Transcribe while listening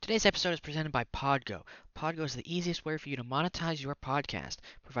Today's episode is presented by Podgo. Podgo is the easiest way for you to monetize your podcast,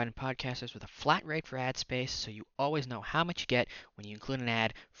 providing podcasters with a flat rate for ad space so you always know how much you get when you include an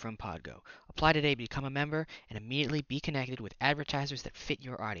ad from Podgo. Apply today to become a member and immediately be connected with advertisers that fit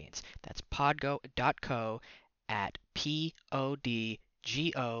your audience. That's podgo.co at podgo.co.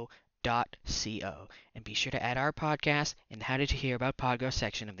 And be sure to add our podcast in the How Did You Hear About Podgo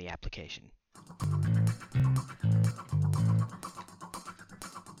section of the application.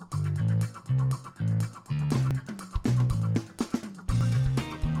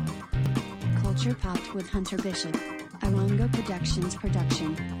 Culture Popped with Hunter Bishop, Arongo Productions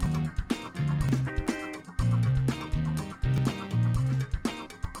production.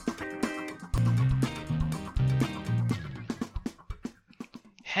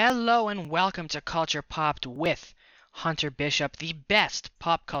 Hello and welcome to Culture Popped with Hunter Bishop, the best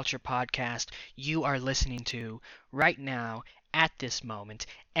pop culture podcast you are listening to right now at this moment.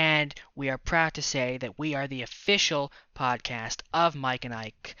 And we are proud to say that we are the official podcast of Mike and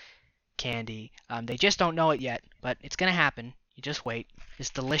Ike Candy. They just don't know it yet, but it's going to happen. You just wait. It's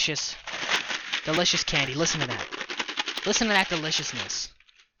delicious, delicious candy. Listen to that. Listen to that deliciousness.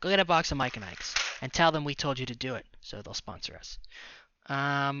 Go get a box of Mike and Ike's and tell them we told you to do it so they'll sponsor us.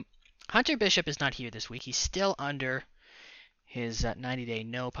 Hunter Bishop is not here this week. He's still under his 90-day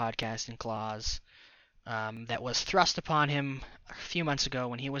no podcasting clause that was thrust upon him a few months ago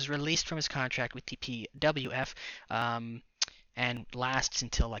when he was released from his contract with TPWF and lasts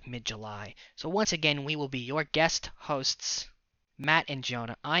until like mid-July. So once again, we will be your guest hosts, Matt and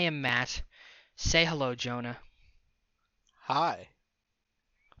Jonah. I am Matt. Say hello, Jonah. Hi.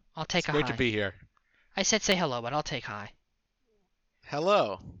 I'll take It's a great hi. to be here. I said say hello, but I'll take hi.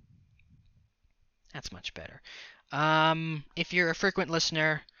 Hello. That's much better. If you're a frequent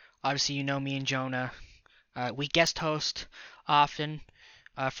listener, obviously you know me and Jonah. We guest host often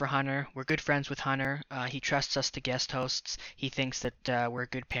for Hunter. We're good friends with Hunter. He trusts us to guest hosts. He thinks that we're a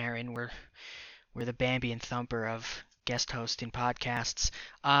good pairing. We're the Bambi and Thumper of guest hosting podcasts.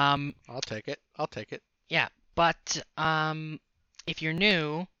 I'll take it. Yeah, but if you're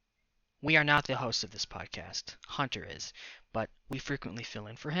new, we are not the host of this podcast. Hunter is, but we frequently fill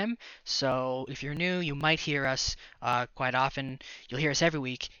in for him. So if you're new, you might hear us quite often. You'll hear us every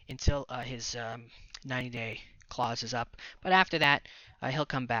week until his 90-day clause is up. But after that, he'll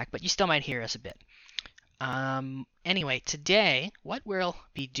come back, but you still might hear us a bit. Anyway, today, what we'll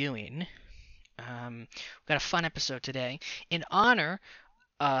be doing, we've got a fun episode today. In honor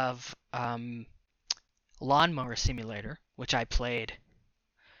of Lawnmower Simulator, which I played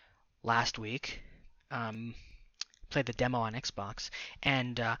last week, played the demo on Xbox,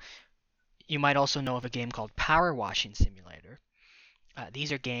 and you might also know of a game called Power Washing Simulator.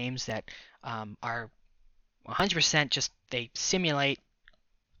 These are games that are 100% just they simulate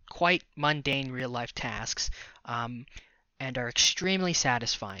quite mundane real-life tasks and are extremely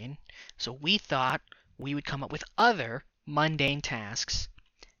satisfying. So we thought we would come up with other mundane tasks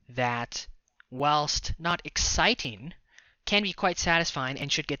that, whilst not exciting, can be quite satisfying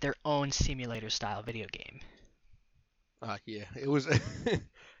and should get their own simulator-style video game. Yeah, it was.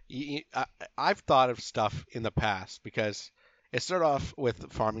 I've thought of stuff in the past because it started off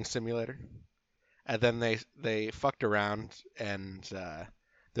with Farming Simulator, and then they fucked around and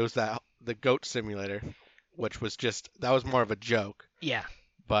there was the Goat Simulator, which was that was more of a joke. Yeah.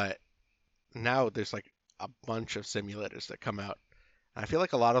 But now there's like a bunch of simulators that come out. And I feel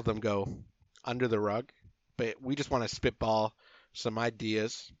like a lot of them go under the rug, but we just want to spitball some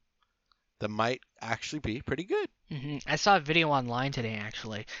ideas that might actually be pretty good. I saw a video online today,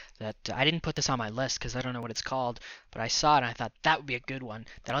 actually, that I didn't put this on my list because I don't know what it's called, but I saw it and I thought that would be a good one.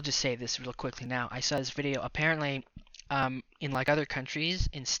 Then I'll just say this real quickly now. I saw this video. Apparently, in like other countries,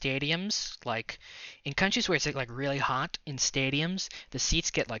 in stadiums, like in countries where it's like really hot in stadiums, the seats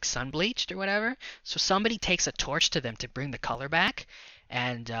get like sun bleached or whatever. So somebody takes a torch to them to bring the color back,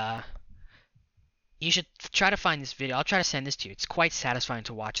 and you should try to find this video. I'll try to send this to you. It's quite satisfying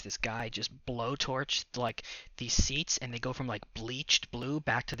to watch this guy just blowtorch like these seats, and they go from like bleached blue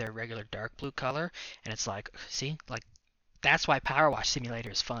back to their regular dark blue color. And it's like, see, like that's why Power Wash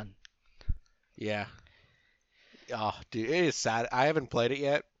Simulator is fun. Yeah. Oh, dude, it is sad. I haven't played it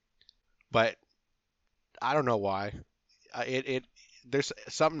yet, but I don't know why. There's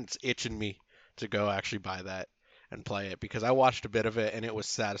something that's itching me to go actually buy that and play it because I watched a bit of it and it was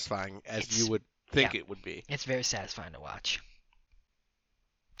satisfying as you would think it would be. It's very satisfying to watch.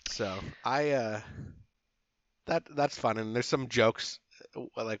 So that's fun, and there's some jokes.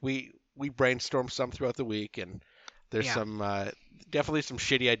 Like we brainstorm some throughout the week, and there's some definitely some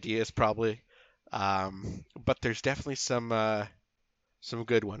shitty ideas probably, but there's definitely some some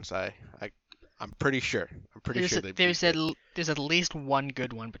good ones. I'm pretty sure. I'm pretty sure they'd be There's good. there's at least one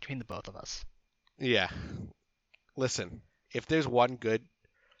good one between the both of us. Yeah. Listen, if there's one good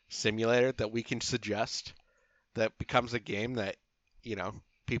simulator that we can suggest that becomes a game that,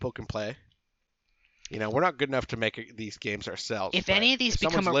 people can play. We're not good enough to make these games ourselves, If but any of these if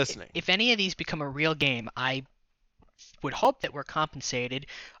someone's become listening, if any of these become a real game, I would hope that we're compensated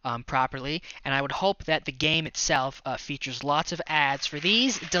properly, and I would hope that the game itself features lots of ads for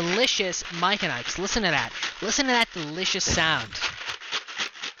these delicious Mike and Ike's. Listen to that. Listen to that delicious sound.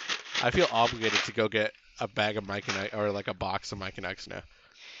 I feel obligated to go get a bag of Mike and Ike, or like a box of Mike and Ike's now.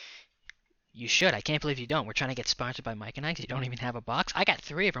 You should. I can't believe you don't. We're trying to get sponsored by Mike and Ike's. You don't even have a box. I got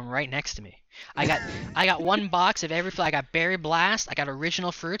 3 of them right next to me. I got one box of every flavor. I got Berry Blast, I got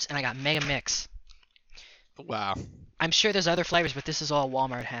Original Fruits, and I got Mega Mix. Wow. I'm sure there's other flavors, but this is all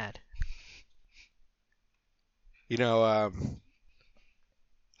Walmart had.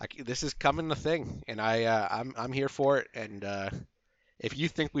 This is coming a thing, and I'm here for it. And if you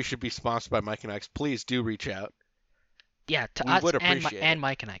think we should be sponsored by Mike and Ike's, please do reach out. Yeah, to We us would and appreciate and it.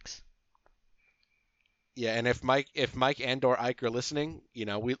 Mike and Ike's. Yeah, and if Mike and/or Ike are listening,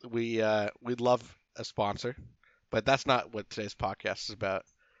 we'd love a sponsor, but that's not what today's podcast is about.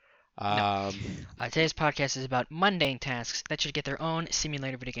 Today's podcast is about mundane tasks that should get their own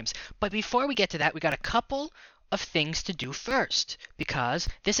simulator video games. But before we get to that, we got a couple of things to do first, because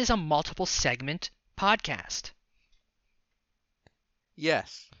this is a multiple segment podcast.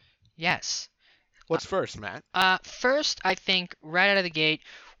 Yes. Yes. What's first, Matt? First, I think right out of the gate,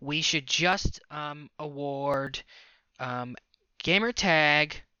 we should just award gamer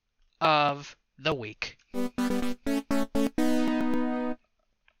tag of the week.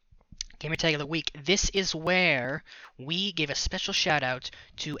 Gamer tag of the week. This is where we give a special shout out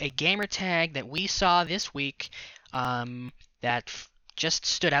to a gamer tag that we saw this week just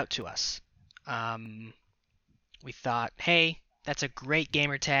stood out to us. We thought, hey, that's a great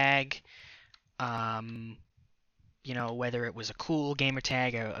gamer tag. Whether it was a cool gamer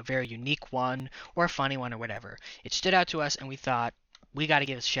tag, a very unique one, or a funny one, or whatever. It stood out to us, and we thought, we got to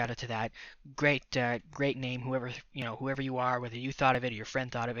give a shout out to that. Great name, whoever you are, whether you thought of it or your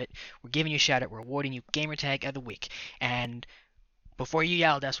friend thought of it. We're giving you a shout out. We're awarding you gamer tag of the week. And before you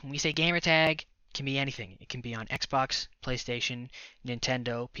yell at us, when we say gamer tag, it can be anything. It can be on Xbox, PlayStation,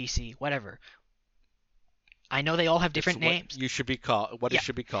 Nintendo, PC, whatever. I know they all have different names. You should be called. What it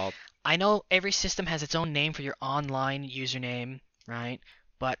should be called. I know every system has its own name for your online username, right?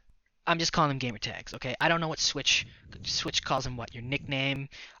 But I'm just calling them gamer tags, okay? I don't know what Switch calls them. What your nickname?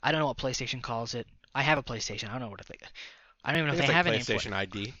 I don't know what PlayStation calls it. I have a PlayStation. I don't know what I don't even know if they have a name for it. PlayStation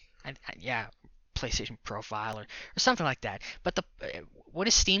ID. Yeah, PlayStation Profile or something like that. But what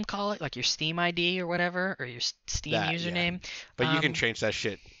does Steam call it? Like your Steam ID or whatever, or your Steam username? Yeah. But you can change that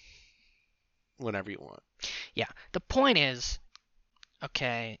shit whenever you want. Yeah. The point is,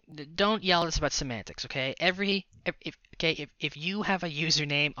 okay, don't yell at us about semantics, okay? If you have a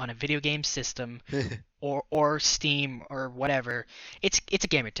username on a video game system or Steam or whatever, it's a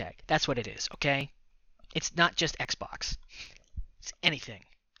gamer tag. That's what it is, okay? It's not just Xbox. It's anything.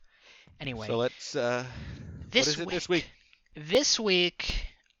 Anyway. So let's what is it this week? This week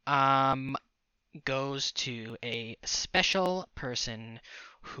goes to a special person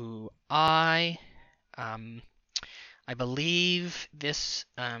who I believe this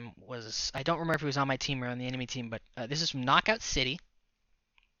was, I don't remember if he was on my team or on the enemy team, but this is from Knockout City.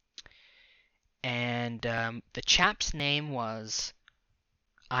 And the chap's name was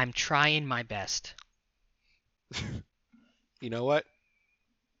I'm Trying My Best. You know what?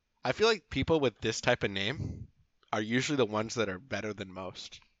 I feel like people with this type of name are usually the ones that are better than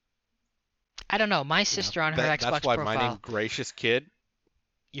most. I don't know. My sister on her Xbox that's why profile. my name, Gracious Kid.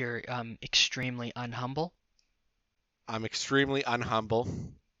 You're extremely unhumble. I'm extremely unhumble.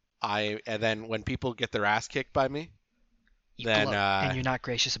 And then when people get their ass kicked by me, and you're not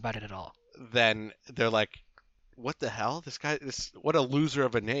gracious about it at all. Then they're like, "What the hell? What a loser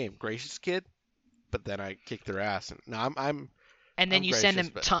of a name, Gracious Kid." But then I kick their ass, and no, I'm. And then I'm you gracious,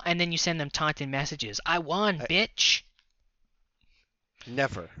 send them taunting messages. I won, bitch.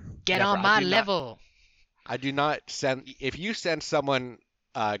 Never. Get on my level. I do not send. If you send someone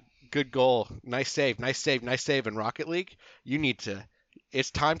good goal, nice save in Rocket League, you need to.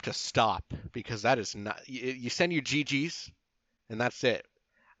 It's time to stop, because that is not. You send you GGs, and that's it.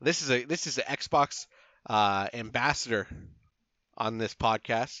 This is an Xbox ambassador on this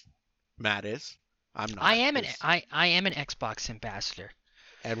podcast. Matt is. I'm not. I am an Xbox ambassador.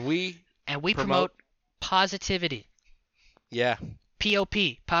 And we promote positivity. Yeah. POP,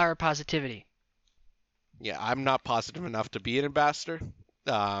 power of positivity. Yeah, I'm not positive enough to be an ambassador.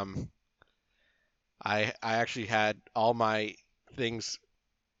 I actually had all my things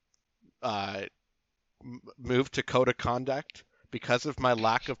uh, moved to code of conduct because of my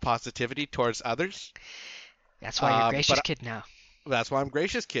lack of positivity towards others. That's why you're a gracious But kid now. that's why I'm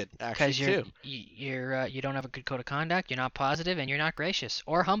gracious kid, actually, Because too. you don't have a good code of conduct. You're not positive, and you're not gracious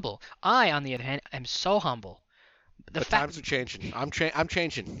or humble. I, on the other hand, am so humble. But times are changing. I'm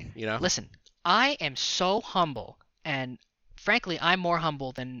changing, you know? Listen, I am so humble, and frankly, I'm more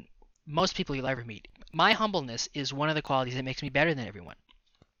humble than most people you'll ever meet. My humbleness is one of the qualities that makes me better than everyone.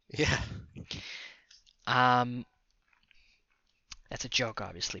 Yeah. Um, that's a joke,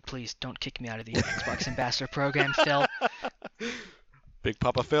 obviously. Please don't kick me out of the Xbox Ambassador program, Phil. Big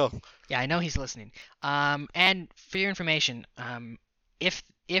Papa Phil. Yeah, I know he's listening. And for your information, if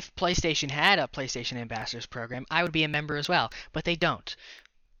PlayStation had a PlayStation Ambassadors program, I would be a member as well, but they don't.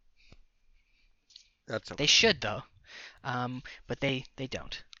 That's They okay. should though, but they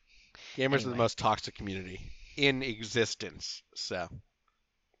don't. Gamers are the Anyway. most toxic community in existence. So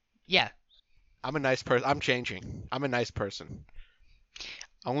Yeah, I'm a nice person. I'm changing. I'm a nice person.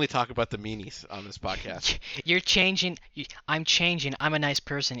 I only talk about the meanies on this podcast. you're changing. I'm changing. I'm a nice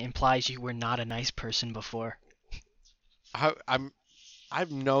person implies you were not a nice person before. I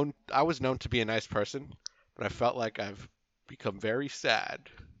was known to be a nice person, but I felt like I've become very sad,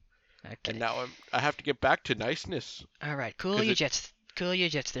 Okay. and now I have to get back to niceness. All right. Cool 'Cause your it- jets. Cool your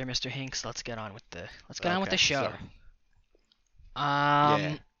jets there, Mr. Hinks. Let's get on with the Okay, show. sorry.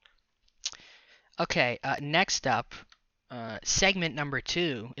 Um. Okay. Next up, segment number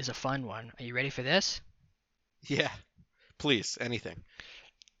 2 is a fun one. Are you ready for this? Yeah. Please, anything.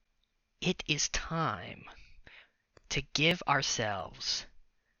 It is time to give ourselves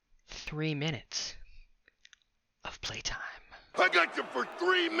 3 minutes of playtime. I got you for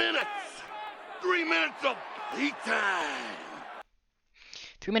 3 minutes. 3 minutes of playtime.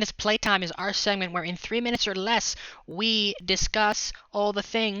 3 minutes playtime is our segment where in 3 minutes or less we discuss all the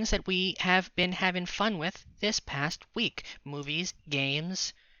things that we have been having fun with this past week. Movies,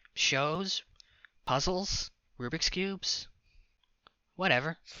 games, shows, puzzles, Rubik's Cubes,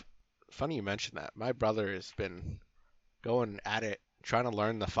 whatever. Funny you mentioned that. My brother has been going at it, trying to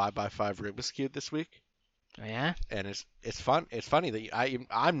learn the 5x5 Rubik's Cube this week, Oh yeah? and it's fun. It's funny that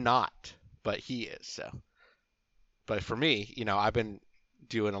I'm not, but he is. So, but for me, I've been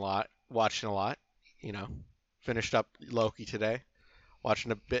doing a lot, watching a lot. Finished up Loki today,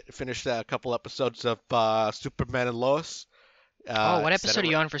 watching a bit, finished a couple episodes of Superman and Lois. Oh, what Said episode it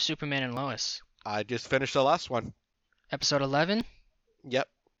are you on for Superman and Lois? I just finished the last one. Episode 11? Yep.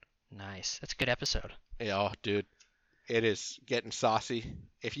 Nice. That's a good episode. Yeah, oh, dude, it is getting saucy.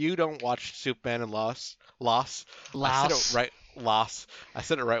 If you don't watch Superman and Lois, I said it right. Loss. I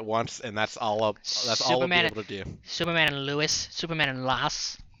said it right once, and that's all. That's all I'll be Superman able to do. Superman and Lois. Superman and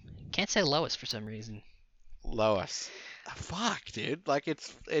Lois. Can't say Lois for some reason. Lois. Fuck, dude. Like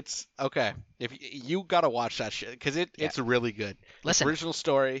it's okay. If you gotta watch that shit, because it's really good. Listen. It's original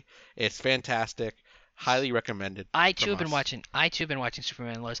story. It's fantastic. Highly recommended. I too have from been us. watching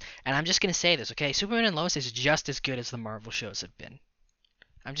Superman and Lois, and I'm just gonna say this, okay? Superman and Lois is just as good as the Marvel shows have been.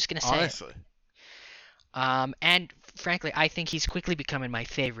 I'm just gonna say it. Honestly, And frankly, I think he's quickly becoming my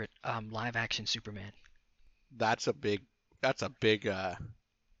favorite live action Superman. that's a big.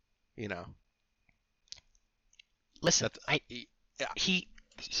 You know. Listen, That's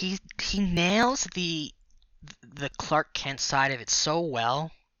he nails the Clark Kent side of it so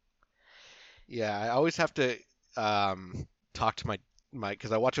well. Yeah, I always have to talk to my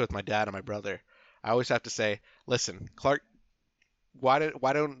because I watch it with my dad and my brother. I always have to say, listen, Clark, why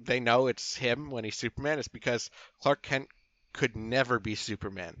don't they know it's him when he's Superman? It's because Clark Kent could never be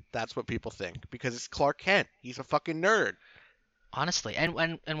Superman. That's what people think because it's Clark Kent. He's a fucking nerd. Honestly, and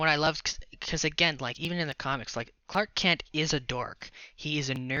what I love, because again, like even in the comics, like Clark Kent is a dork. He is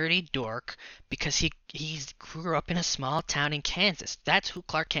a nerdy dork because he grew up in a small town in Kansas. That's who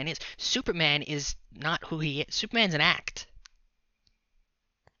Clark Kent is. Superman is not who he is. Superman's an act.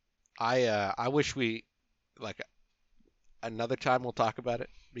 I wish we like another time we'll talk about it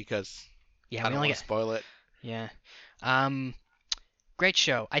because Yeah, I we don't only want to get spoil it. yeah. Great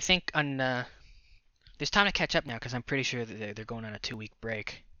show. I think on there's time to catch up now because I'm pretty sure that they're going on a 2-week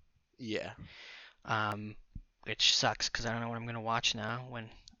break. Yeah. Which sucks because I don't know what I'm gonna watch now when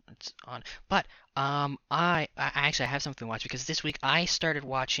it's on. But I actually have something to watch because this week I started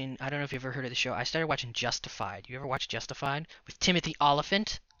watching. I don't know if you've ever heard of the show. I started watching Justified. You ever watch Justified with Timothy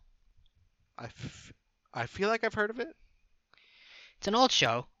Oliphant? I feel like I've heard of it. It's an old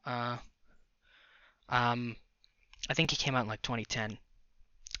show. I think it came out in like 2010.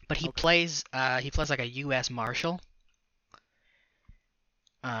 but he Okay. plays like a U.S. Marshal.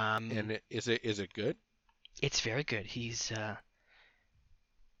 And is it good? It's very good. He's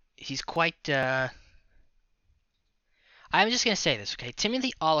quite. I'm just gonna say this, okay?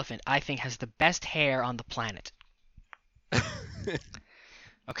 Timothy Oliphant, I think, has the best hair on the planet.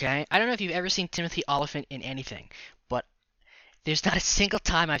 Okay, I don't know if you've ever seen Timothy Oliphant in anything, but there's not a single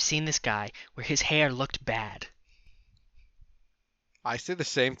time I've seen this guy where his hair looked bad. I say the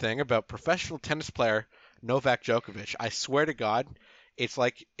same thing about professional tennis player Novak Djokovic. I swear to God, it's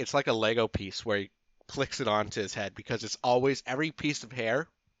like a Lego piece where he clicks it onto his head because it's always every piece of hair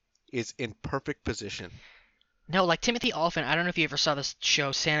is in perfect position. No, like Timothy Oliphant, I don't know if you ever saw this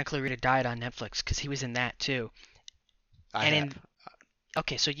show Santa Clarita Diet on Netflix, because he was in that too. I And have.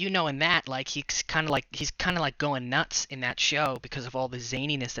 okay, so in that, like he's kind of like going nuts in that show because of all the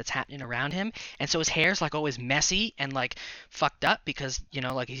zaniness that's happening around him, and so his hair's like always messy and like fucked up because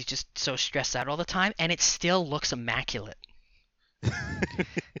like he's just so stressed out all the time, and it still looks immaculate.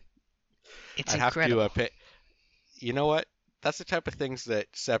 It's I'd have incredible. to pay. You know what? That's the type of things that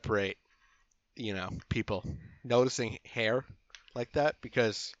separate, people noticing hair like that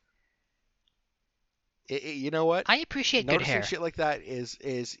because you know what? I appreciate good Noticing hair. shit like that is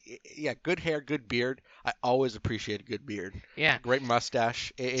yeah, good hair, good beard. I always appreciate a good beard. Yeah, Great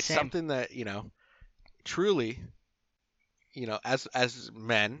mustache. It's same. something that, truly, as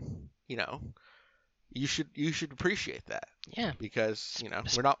men, you should appreciate that Yeah, because,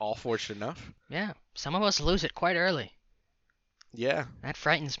 s- we're not all fortunate enough. yeah. Some of us lose it quite early. Yeah, That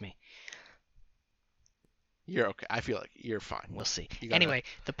frightens me. you're okay. I feel like you're fine. We'll see. You got a Anyway,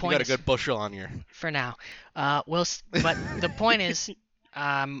 the you point got a is, good bushel on your. for now, but the point is,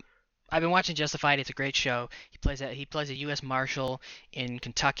 um, I've been watching Justified. It's a great show. He plays a U.S. Marshal in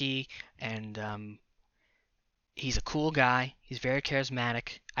Kentucky, and he's a cool guy. He's very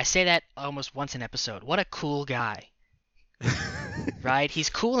charismatic. I say that almost once an episode. What a cool guy, right? He's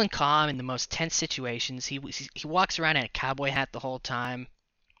cool and calm in the most tense situations. He walks around in a cowboy hat the whole time.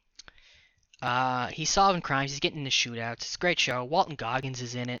 He's solving crimes. He's getting into shootouts. It's a great show. Walton Goggins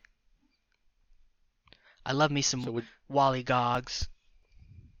is in it. I love me some So Wally Goggs.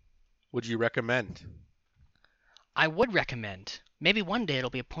 would you recommend? I would recommend. Maybe one day it'll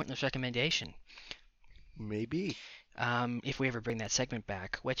be a pointless recommendation. Maybe. If we ever bring that segment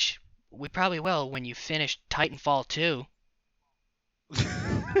back, which we probably will when you finish Titanfall 2.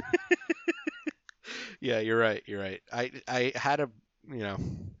 Yeah, you're right. You're right. I had a, you know,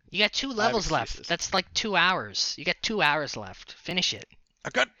 You got 2 I have levels left. excuses. That's like 2 hours. You got 2 hours left. Finish it. I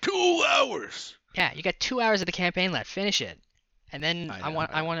got 2 hours. Yeah, you got 2 hours of the campaign left. Finish it. And then I I know,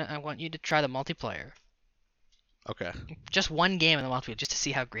 want I I want I want you to try the multiplayer. Okay. Just one game in the multiplayer just to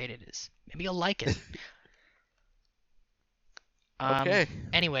see how great it is. Maybe you'll like it. Okay.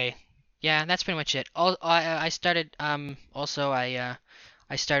 Anyway, yeah, that's pretty much it. I started I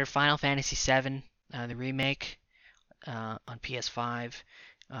started Final Fantasy VII, the remake, on PS5.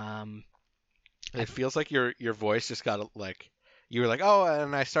 Um, It feels like your voice just got like you were like, "Oh,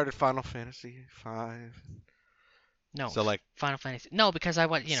 and I started Final Fantasy 5." no, So like Final Fantasy. No, because I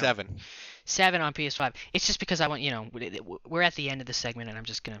want 7. 7 on PS5. It's just because I want we're at the end of the segment, and I'm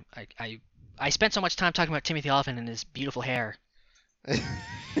just gonna I spent so much time talking about Timothy Oliphant and his beautiful hair.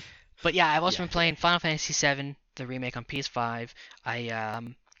 But yeah, I've also Yeah. been playing Final Fantasy VII, the remake on PS5.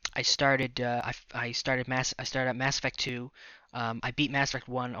 I started I started at Mass Effect 2. I beat Mass Effect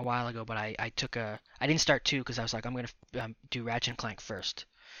 1 a while ago, but I didn't start 2 because I was like I'm gonna do Ratchet and Clank first,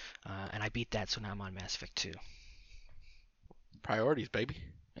 and I beat that, so now I'm on Mass Effect 2. Priorities, baby.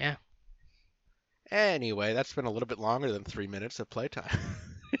 Yeah. Anyway, that's been a little bit longer than 3 minutes of playtime.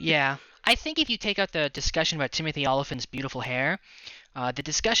 Yeah, I think if you take out the discussion about Timothy Oliphant's beautiful hair, the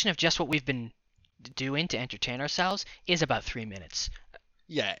discussion of just what we've been doing to entertain ourselves is about 3 minutes.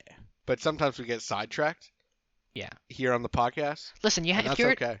 Yeah, but sometimes we get sidetracked Yeah. here on the podcast, Listen, and that's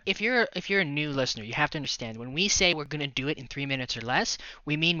okay. if you're a new listener, you have to understand when we say we're gonna do it in 3 minutes or less,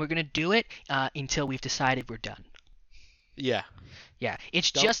 we mean we're gonna do it until we've decided we're done. Yeah. Yeah,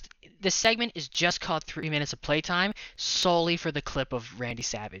 it's Don't- just the segment is just called 3 minutes of playtime solely for the clip of Randy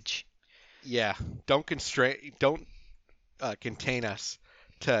Savage. Yeah. Don't contain us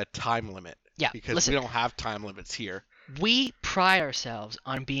to a time limit Yeah, because listen, we don't have time limits here. we pride ourselves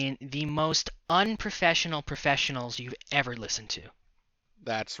on being the most unprofessional professionals you've ever listened to.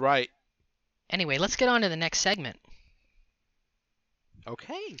 That's right. Anyway, let's get on to the next segment.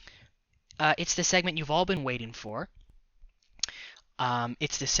 Okay. It's the segment you've all been waiting for.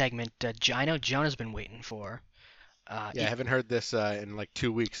 It's the segment I know Jonah's been waiting for. Yeah, I haven't heard this in like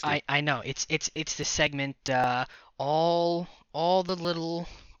 2 weeks. Dude. I know it's the segment all the little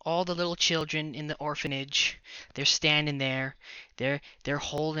all the little children in the orphanage, they're standing there. They're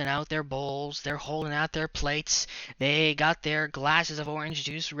holding out their bowls. They're holding out their plates. They got their glasses of orange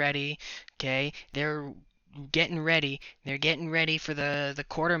juice ready. Okay, they're getting ready. They're getting ready for the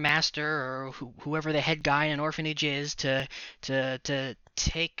quartermaster or whoever the head guy in an orphanage is to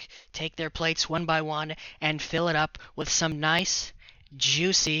take their plates one by one and fill it up with some nice,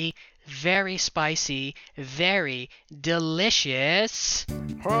 juicy, very spicy, very delicious.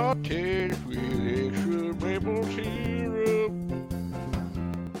 Hot takes with extra maple syrup.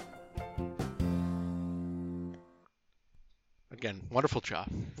 Again, wonderful job.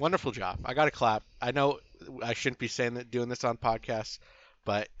 Wonderful job. I got to clap. I know I shouldn't be saying that, doing this on podcasts,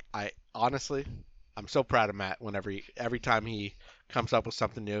 but I honestly, I'm so proud of Matt whenever every time he comes up with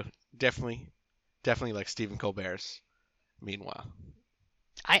something new. Definitely like Stephen Colbert's Meanwhile.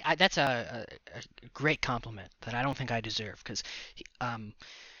 That's a great compliment that I don't think I deserve because,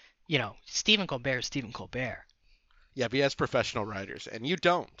 Stephen Colbert is Stephen Colbert. Yeah, but he has professional writers, and you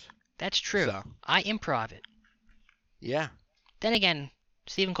don't. That's true. So. I improv it. Yeah. Then again,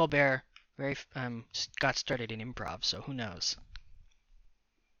 Stephen Colbert got started in improv, so who knows?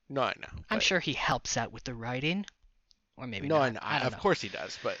 No, I know. I'm sure he helps out with the writing, or maybe no, not. I know. Of course he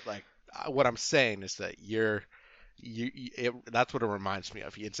does, but like what I'm saying is that that's what it reminds me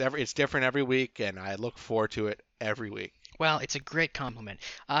of. It's different every week, and I look forward to it every week. Well, it's a great compliment.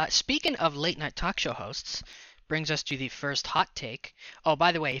 Speaking of late night talk show hosts, brings us to the first hot take. Oh,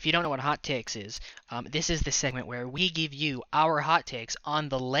 by the way, if you don't know what hot takes is, this is the segment where we give you our hot takes on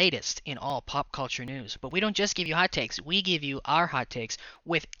the latest in all pop culture news. But we don't just give you hot takes, we give you our hot takes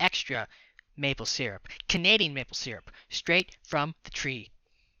with extra maple syrup. Canadian maple syrup, straight from the tree.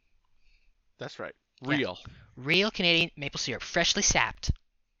 That's right. Real. Yeah. Real Canadian maple syrup, freshly sapped.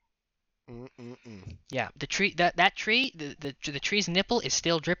 Yeah, the tree, that tree, the tree's nipple is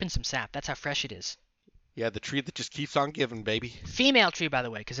still dripping some sap. That's how fresh it is. Yeah, the tree that just keeps on giving, baby. Female tree, by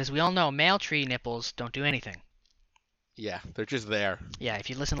the way, because as we all know, male tree nipples don't do anything. Yeah, they're just there. Yeah, if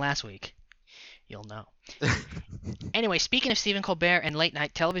you listened last week, you'll know. Anyway, speaking of Stephen Colbert and late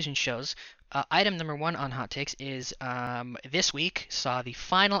night television shows, item number 1 on Hot Takes is this week saw the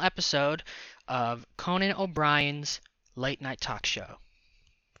final episode of Conan O'Brien's late night talk show.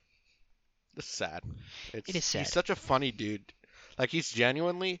 It's sad. It is sad. He's such a funny dude. Like, he's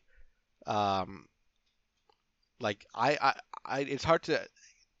genuinely... Like I it's hard to,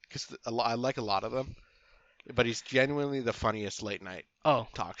 because I like a lot of them, but he's genuinely the funniest late night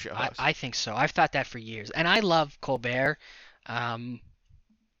talk show host. I think so. I've thought that for years, and I love Colbert. And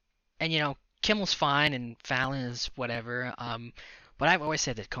Kimmel's fine and Fallon is whatever. But I've always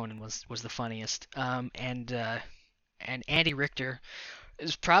said that Conan was the funniest. And Andy Richter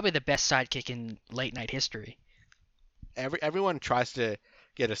is probably the best sidekick in late night history. Everyone tries to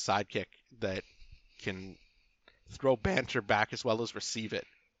get a sidekick that can throw banter back as well as receive it,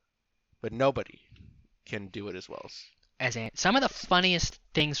 but nobody can do it as well as Andy. Some of the funniest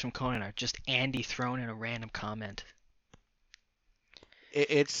things from Conan are just Andy throwing in a random comment.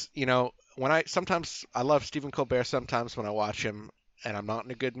 It's when I love Stephen Colbert sometimes when I watch him and I'm not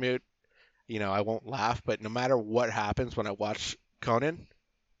in a good mood, I won't laugh, but no matter what happens when I watch Conan,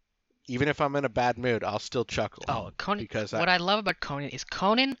 even if I'm in a bad mood, I'll still chuckle. Oh, Conan! What I love about Conan is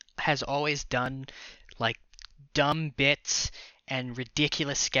Conan has always done like dumb bits and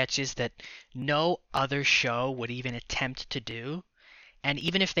ridiculous sketches that no other show would even attempt to do. And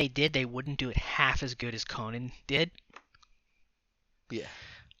even if they did, they wouldn't do it half as good as Conan did. Yeah.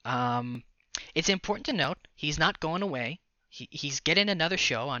 It's important to note he's not going away. He's getting another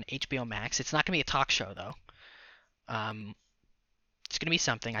show on HBO Max. It's not going to be a talk show, though. It's going to be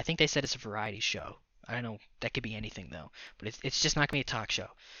something. I think they said it's a variety show. I don't know. That could be anything, though. But it's just not going to be a talk show.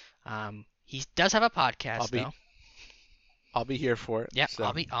 He does have a podcast, though. I'll be here for it. Yeah, so.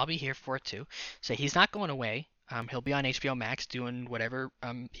 I'll be here for it too. So he's not going away. He'll be on HBO Max doing whatever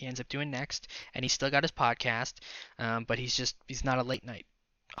he ends up doing next, and he's still got his podcast. But he's not a late night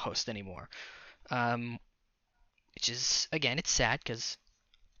host anymore. Which is, again, it's sad because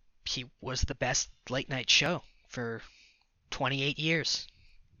he was the best late night show for 28 years.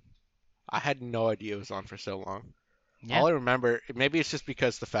 I had no idea it was on for so long. Yeah. All I remember, maybe it's just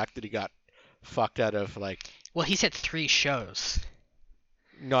because the fact that he got fucked out of like. Well, he's had 3 shows.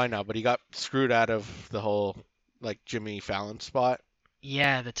 No, I know, but he got screwed out of the whole like Jimmy Fallon spot.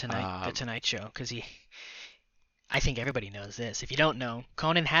 Yeah, the Tonight Show, because I think everybody knows this. If you don't know,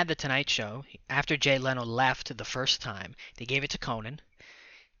 Conan had the Tonight Show after Jay Leno left the first time. They gave it to Conan.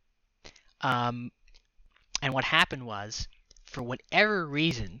 And what happened was, for whatever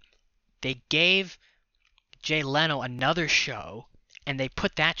reason, they gave Jay Leno another show and they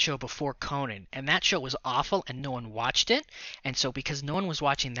put that show before Conan, and that show was awful and no one watched it. And so because no one was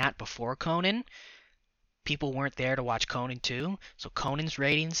watching that before Conan, people weren't there to watch Conan 2. So Conan's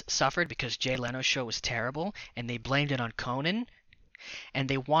ratings suffered because Jay Leno's show was terrible, and they blamed it on Conan. And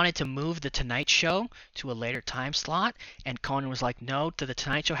they wanted to move the Tonight Show to a later time slot, and Conan was like, no, the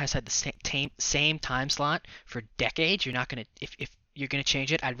Tonight Show has had the same time slot for decades. You're not going to, if you're going to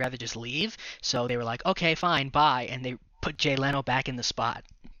change it, I'd rather just leave. So they were like, okay, fine, bye, and they put Jay Leno back in the spot.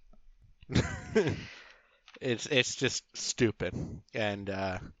 It's just stupid, and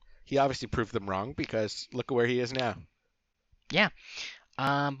he obviously proved them wrong because look at where he is now. Yeah.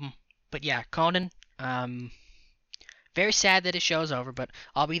 But yeah, Conan, very sad that his show's over, but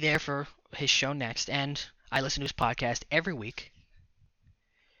I'll be there for his show next, and I listen to his podcast every week.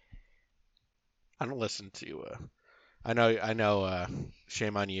 I don't listen to. I know.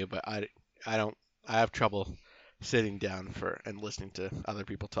 Shame on you, but I don't. I have trouble sitting down and listening to other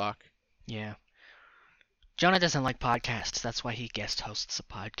people talk. Yeah. Jonah doesn't like podcasts. That's why he guest hosts a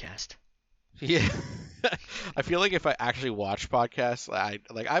podcast. Yeah. I feel like if I actually watch podcasts,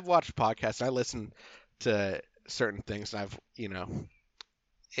 I've watched podcasts and I listen to certain things, and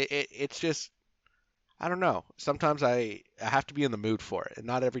it's just, I don't know. Sometimes I have to be in the mood for it, and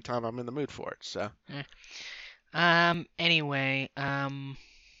not every time I'm in the mood for it. So. Anyway.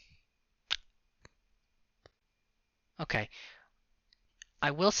 Okay.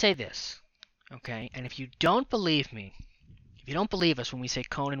 I will say this. Okay, and if you don't believe me, if you don't believe us when we say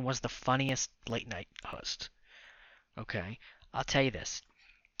Conan was the funniest late night host, okay, I'll tell you this.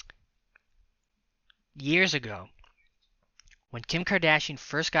 Years ago, when Kim Kardashian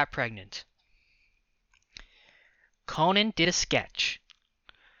first got pregnant, Conan did a sketch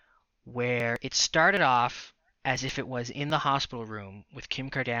where it started off as if it was in the hospital room with Kim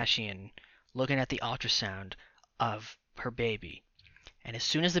Kardashian looking at the ultrasound of her baby. And as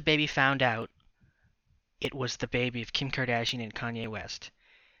soon as the baby found out it was the baby of Kim Kardashian and Kanye West,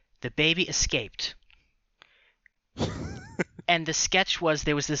 the baby escaped. And the sketch was,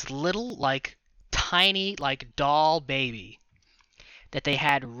 there was this little, tiny, doll baby that they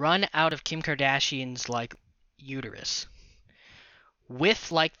had run out of Kim Kardashian's, uterus with,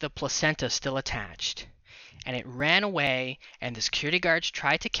 the placenta still attached. And it ran away, and the security guards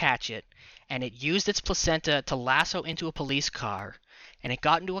tried to catch it, and it used its placenta to lasso into a police car, and it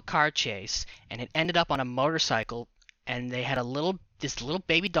got into a car chase, and it ended up on a motorcycle, and they had this little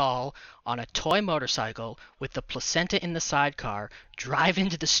baby doll on a toy motorcycle with the placenta in the sidecar drive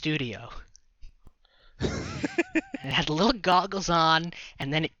into the studio. And it had little goggles on,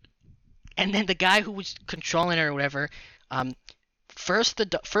 and then the guy who was controlling it or whatever, first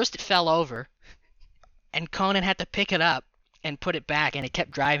it fell over, and Conan had to pick it up and put it back, and it kept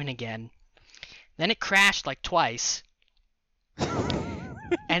driving again. Then it crashed twice.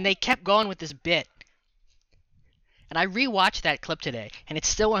 And they kept going with this bit. And I rewatched that clip today, and it's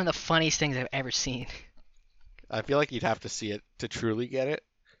still one of the funniest things I've ever seen. I feel like you'd have to see it to truly get it.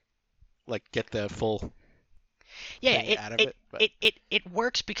 Get the full thing out of it. But It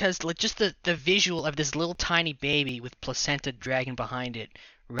works because just the visual of this little tiny baby with placenta dragging behind it,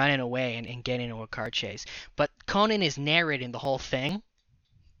 running away and getting into a car chase. But Conan is narrating the whole thing.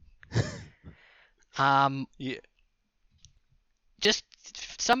 yeah. Just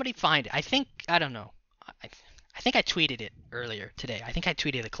somebody find it. I don't know. I think I tweeted it earlier today. I think I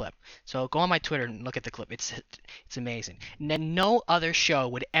tweeted the clip. So go on my Twitter and look at the clip. It's amazing. And no other show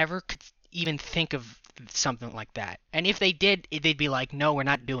would ever even think of something like that. And if they did, they'd be like, no, we're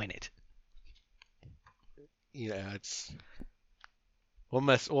not doing it. Yeah, we'll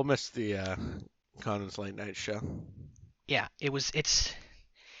miss the Conan's late night show. Yeah, it's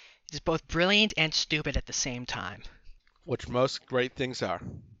both brilliant and stupid at the same time. Which most great things are.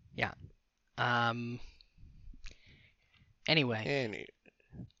 Yeah. Anyway.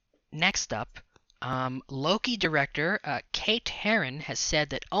 Next up, Loki director Kate Herron has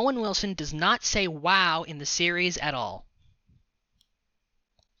said that Owen Wilson does not say wow in the series at all.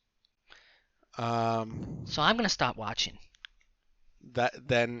 So I'm going to stop watching.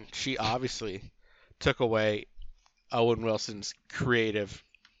 Then she obviously took away Owen Wilson's creative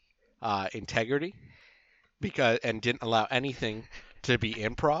integrity and didn't allow anything to be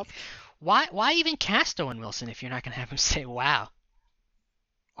improv. Why even cast Owen Wilson if you're not going to have him say wow?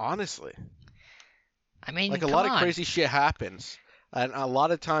 Honestly. I mean, a lot of crazy shit happens. And a lot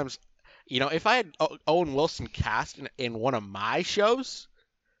of times, if I had Owen Wilson cast in one of my shows,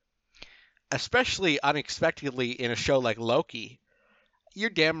 especially unexpectedly in a show like Loki, you're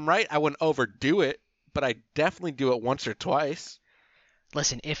damn right I wouldn't overdo it, but I definitely do it once or twice.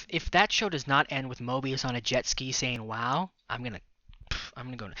 Listen, if that show does not end with Mobius on a jet ski saying wow, I'm going to I'm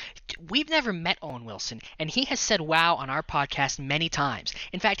gonna go. We've never met Owen Wilson, and he has said "wow" on our podcast many times.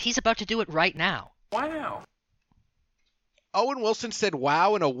 In fact, he's about to do it right now. Wow. Owen Wilson said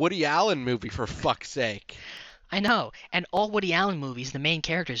 "wow" in a Woody Allen movie, for fuck's sake. I know, and all Woody Allen movies, the main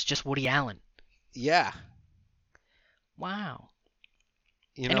character is just Woody Allen. Yeah. Wow.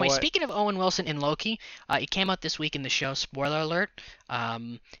 You know Anyway, what? speaking of Owen Wilson in Loki, it came out this week in the show. Spoiler alert.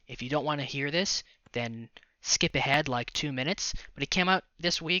 If you don't want to hear this, then skip ahead like 2 minutes. But it came out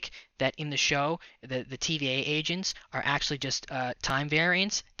this week that in the show, the TVA agents are actually just time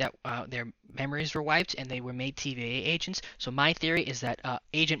variants, that their memories were wiped and they were made TVA agents. So my theory is that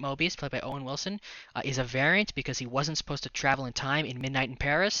Agent Mobius, played by Owen Wilson, is a variant because he wasn't supposed to travel in time in Midnight in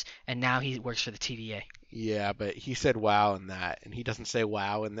Paris, and now he works for the TVA. Yeah, but he said "wow" in that, and he doesn't say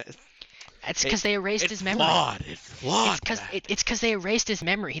 "wow" in this. It's because they erased his memory. It's flawed. It's because they erased his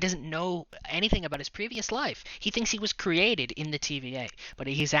memory. He doesn't know anything about his previous life. He thinks he was created in the TVA, but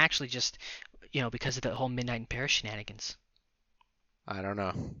he's actually just, because of the whole Midnight in Paris shenanigans. I don't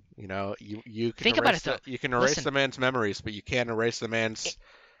know. You can Think about it, though. You can erase Listen. the man's memories, but you can't erase the man's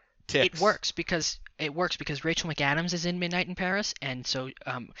ticks. It works because Rachel McAdams is in Midnight in Paris, and so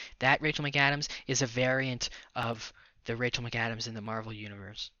that Rachel McAdams is a variant of the Rachel McAdams in the Marvel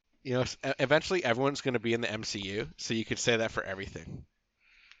universe. Eventually everyone's going to be in the MCU, so you could say that for everything.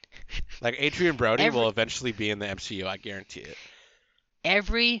 Like Adrian Brody will eventually be in the MCU, I guarantee it.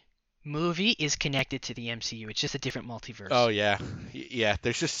 Every movie is connected to the MCU. It's just a different multiverse. Oh yeah, yeah.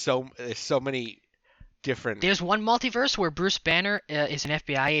 There's so many different. There's one multiverse where Bruce Banner is an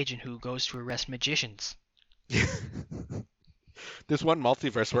FBI agent who goes to arrest magicians. There's one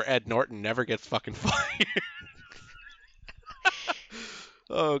multiverse where Ed Norton never gets fucking fired.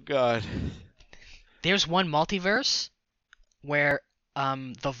 Oh god. There's one multiverse where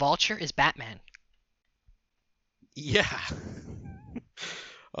the Vulture is Batman. Yeah.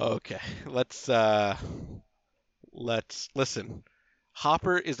 Okay. Let's listen.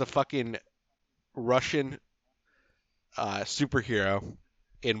 Hopper is a fucking Russian superhero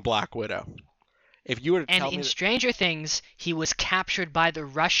in Black Widow. If you were to tell me And in Stranger Things, he was captured by the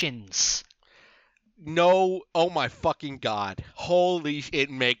Russians. No, oh my fucking god. Holy,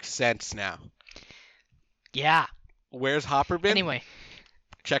 it makes sense now. Yeah. Where's Hopper been? Anyway.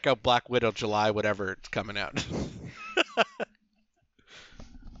 Check out Black Widow July, whatever it's coming out.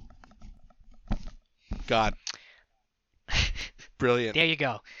 God. Brilliant. There you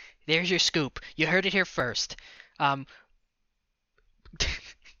go. There's your scoop. You heard it here first.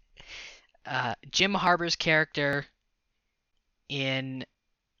 Jim Harbour's character in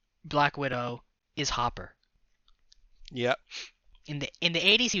Black Widow is Hopper. Yep. In the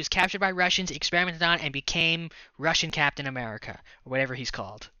 80s, he was captured by Russians, experimented on, and became Russian Captain America, or whatever he's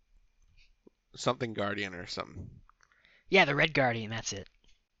called. Something Guardian or something. Yeah, the Red Guardian, that's it.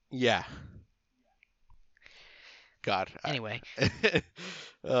 Yeah. God. Anyway.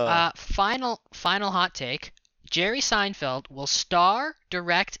 Final hot take. Jerry Seinfeld will star,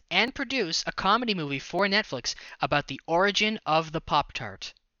 direct, and produce a comedy movie for Netflix about the origin of the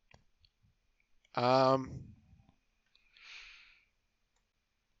Pop-Tart.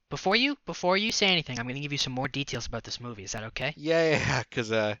 Before you say anything, I'm going to give you some more details about this movie. Is that okay? Yeah, because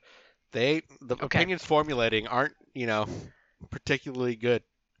the opinions formulating aren't, particularly good.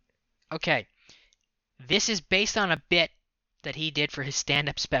 Okay. This is based on a bit that he did for his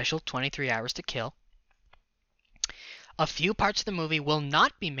stand-up special, 23 Hours to Kill. A few parts of the movie will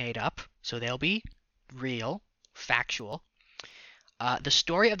not be made up, so they'll be real, factual. The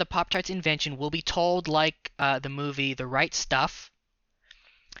story of the Pop-Tart's invention will be told like the movie The Right Stuff,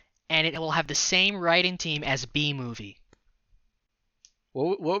 and it will have the same writing team as B-Movie.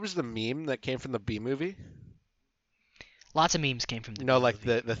 What was the meme that came from the B-Movie? Lots of memes came from the No, B-Movie.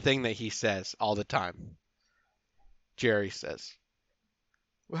 like the thing that he says all the time. Jerry says.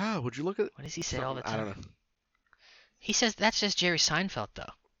 Wow, would you look at... What does he say all the time? I don't know. He says that's just Jerry Seinfeld,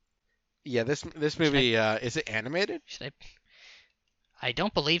 though. Yeah, this movie, is it animated? I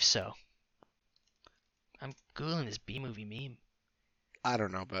don't believe so. I'm Googling this B-Movie meme. I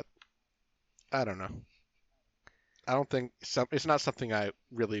don't know, but... I don't know. I don't think... It's not something I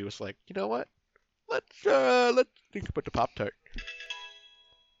really was like, you know what? Let's think about the Pop-Tart.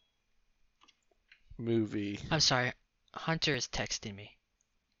 Movie. I'm sorry. Hunter is texting me.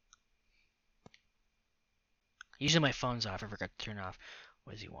 Usually my phone's off. I forgot to turn it off.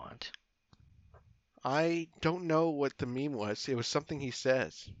 What does he want? I don't know what the meme was. It was something he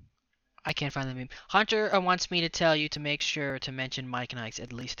says. I can't find the meme. Hunter wants me to tell you to make sure to mention Mike and Ike's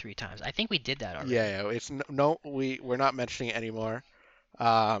at least 3 times. I think we did that already. Yeah, it's we're not mentioning it anymore.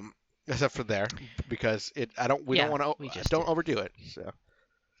 except for there, because we Yeah, don't want we to just don't did. overdo it. So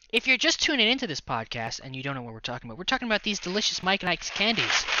If you're just tuning into this podcast and you don't know what we're talking about these delicious Mike and Ike's candies,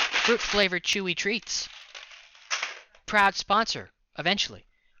 fruit-flavored chewy treats. Proud sponsor, eventually.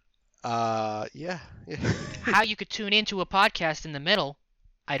 yeah. How you could tune into a podcast in the middle,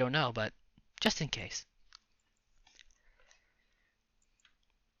 I don't know, but just in case.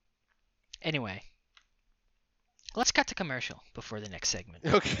 Anyway, let's cut to commercial before the next segment.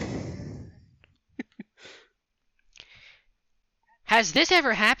 Okay. Has this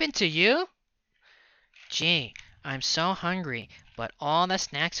ever happened to you? Gee, I'm so hungry, but all the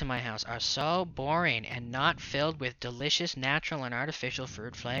snacks in my house are so boring and not filled with delicious natural and artificial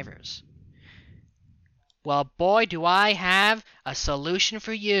fruit flavors. Well, boy, do I have a solution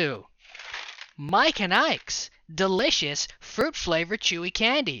for you. Mike and Ike's delicious fruit-flavored chewy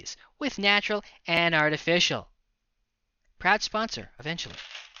candies with natural and artificial. Proud sponsor, eventually.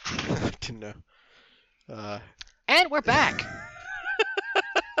 I didn't know. And we're back.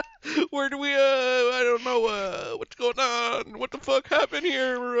 Where do we? I don't know. What's going on? What the fuck happened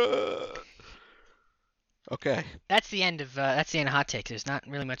here? Okay. That's the end of hot takes. There's not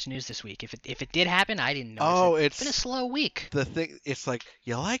really much news this week. If it did happen, I didn't know. Oh, it's been a slow week. The thing. It's like,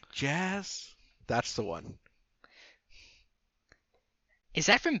 you like jazz? That's the one. Is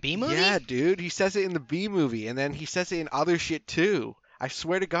that from B Movie? Yeah, dude. He says it in the B Movie, and then he says it in other shit too. I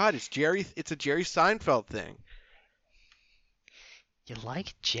swear to God, it's a Jerry Seinfeld thing. You like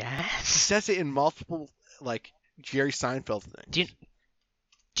He jazz? says it in multiple, like, Jerry Seinfeld things.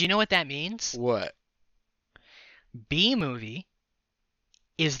 Do you know what that means? What? B Movie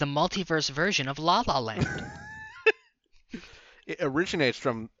is the multiverse version of La La Land. It originates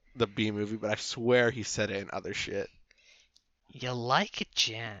from the B Movie, but I swear he said it in other shit. You like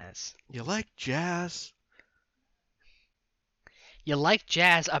jazz? You like jazz? You like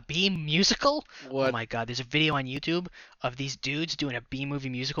jazz? A B musical? What? Oh my God! There's a video on YouTube of these dudes doing a B movie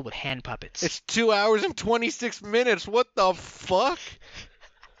musical with hand puppets. It's 2 hours and 26 minutes. What the fuck?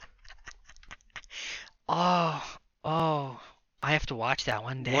 Oh, I have to watch that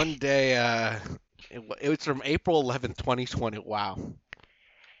one day. One day, it was from April 11th, 2020. Wow.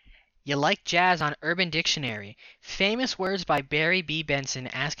 You like jazz on Urban Dictionary. Famous words by Barry B. Benson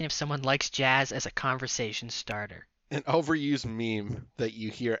asking if someone likes jazz as a conversation starter. An overused meme that you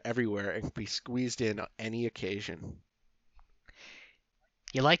hear everywhere and can be squeezed in on any occasion.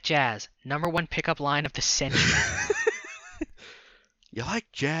 You like jazz. #1 pickup line of the century. You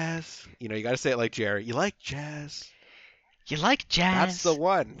like jazz? You know, you gotta say it like Jerry. You like jazz? You like jazz? That's the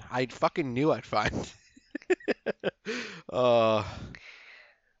one. I fucking knew I'd find. uh,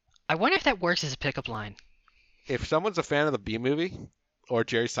 I wonder if that works as a pickup line. if someone's a fan of the B Movie or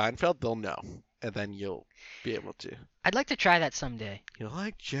Jerry Seinfeld, they'll know, and then you'll be able to. I'd like to try that someday. You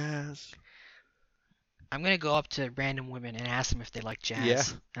like jazz? I'm going to go up to random women and ask them if they like jazz. Yeah.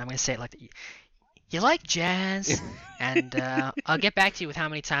 And I'm going to say it like, you like jazz? And I'll get back to you with how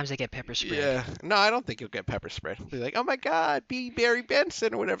many times I get pepper sprayed. Yeah. No, I don't think you'll get pepper sprayed. They'll be like, oh my God, B. Barry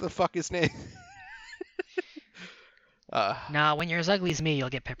Benson or whatever the fuck his name. No, when you're as ugly as me, you'll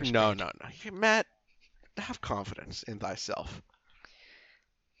get pepper sprayed. No. Matt, have confidence in thyself.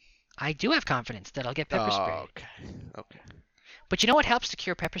 I do have confidence that I'll get pepper sprayed. Okay. But you know what helps to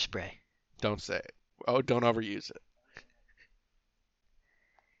cure pepper spray? Don't say it. Oh, don't overuse it.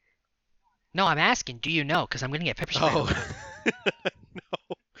 No, I'm asking, do you know? Because I'm going to get pepper sprayed. Oh.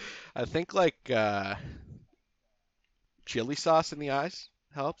 No. I think like chili sauce in the eyes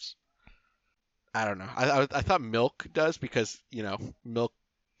helps. I don't know. I thought milk does because, you know, milk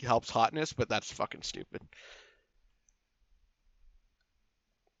helps hotness, but that's fucking stupid.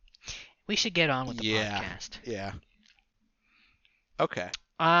 We should get on with the podcast. Yeah. Okay.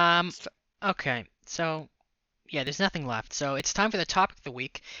 Okay. So, yeah, there's nothing left. So it's time for the topic of the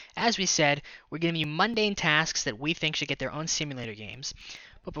week. As we said, we're giving you mundane tasks that we think should get their own simulator games.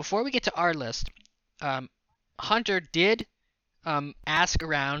 But before we get to our list, Hunter did ask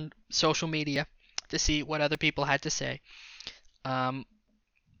around social media to see what other people had to say. And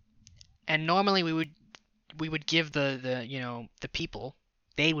normally we would give the people,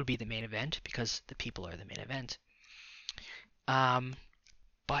 they would be the main event because the people are the main event.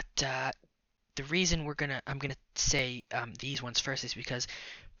 But the reason I'm gonna say these ones first is because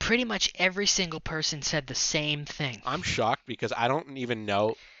pretty much every single person said the same thing. I'm shocked because I don't even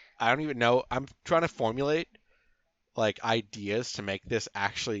know. I'm trying to formulate like ideas to make this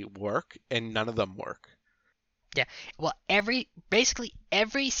actually work, and none of them work. Yeah. Well, basically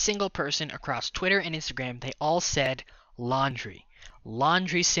every single person across Twitter and Instagram, they all said laundry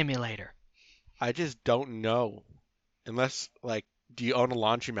simulator. I just don't know, unless like Do you own a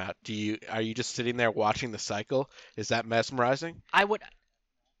laundromat? Are you just sitting there watching the cycle? Is that mesmerizing? I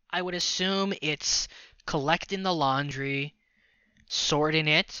would assume it's collecting the laundry, sorting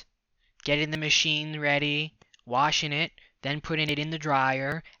it, getting the machine ready, washing it, then putting it in the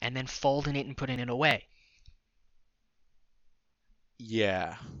dryer, and then folding it and putting it away.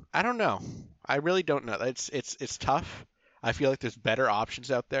 Yeah. I don't know. I really don't know. It's tough. I feel like there's better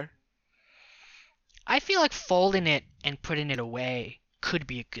options out there. I feel like folding it and putting it away could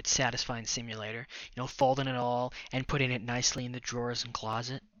be a good satisfying simulator. Folding it all and putting it nicely in the drawers and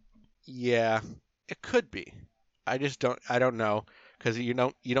closet. Yeah, it could be. I don't know because you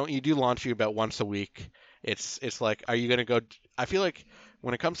do laundry about once a week. It's like, are you gonna go? I feel like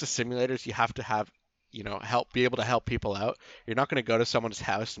when it comes to simulators, you have to have, be able to help people out. You're not gonna go to someone's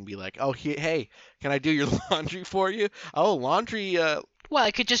house and be like, oh, hey, can I do your laundry for you? Oh, laundry. Well,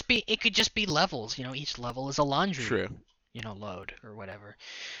 it could just be levels. Each level is a laundry True. Load or whatever.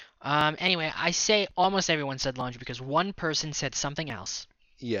 Anyway, I say almost everyone said laundry because one person said something else.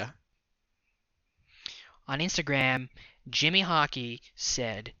 Yeah. On Instagram, Jimmy Hockey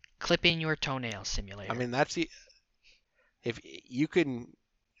said, "Clipping your toenail simulator." I mean, if you can,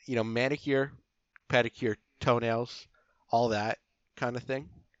 manicure, pedicure, toenails, all that kind of thing.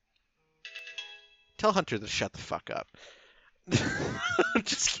 Tell Hunter to shut the fuck up. I'm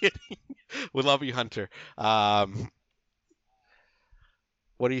just kidding. We love you, Hunter.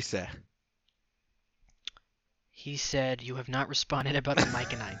 What do you say? He said, "You have not responded about the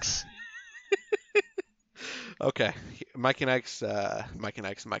Mike and Ike's." Okay, Mike and Ike's, Mike and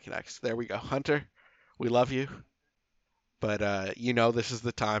Ike's, Mike and Ike's. There we go. Hunter, we love you, but this is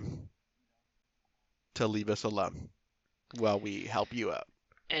the time to leave us alone while we help you out.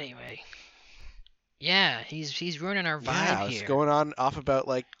 Anyway, yeah, he's ruining our vibe Yeah, here. it's going on off about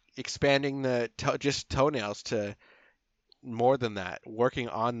like expanding just toenails to more than that, working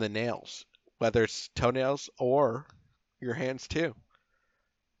on the nails, whether it's toenails or your hands too.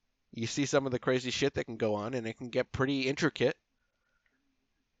 You see some of the crazy shit that can go on, and it can get pretty intricate.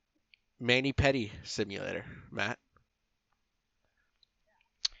 Mani-pedi simulator, Matt.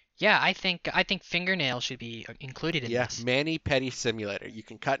 Yeah, I think fingernails should be included in this. Yeah, mani-pedi simulator. You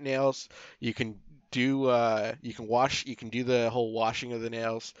can cut nails. You can do you can wash. You can do the whole washing of the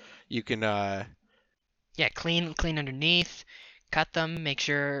nails. You can Yeah, clean underneath, cut them, make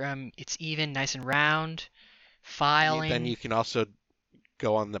sure it's even, nice and round. Filing. then you can also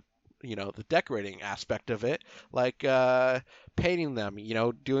go on the the decorating aspect of it, like painting them.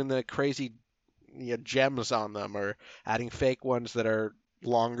 Doing the crazy gems on them, or adding fake ones that are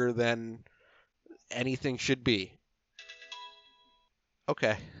longer than anything should be.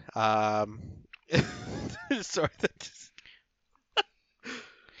 Okay. Sorry.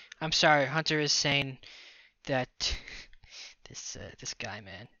 I'm sorry, Hunter is saying that this guy,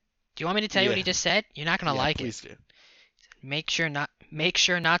 man. Do you want me to tell you what he just said? You're not gonna like please it. do. Make sure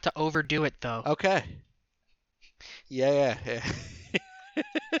not to overdo it though. Okay. Yeah.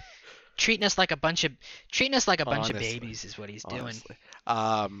 Treating us like a bunch of Honestly. babies is what he's doing.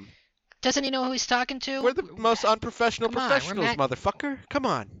 Honestly. Doesn't he know who he's talking to? We're the most unprofessional Come on, professionals, motherfucker. Come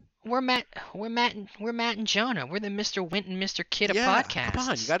on. We're Matt and Jonah. We're the Mr. Wint and Mr. Kidd of Yeah, podcasts. come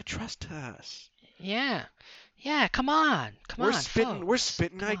on. You gotta trust us. Yeah. Yeah, come on. We're folks.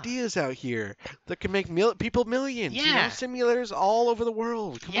 spitting Come on. ideas out here that can make people millions. Yeah. Simulators all over the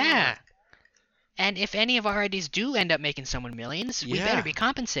world. Come Yeah. on. And if any of our ideas do end up making someone millions, we Yeah. better be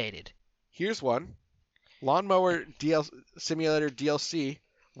compensated. Here's one. Lawnmower Simulator DLC,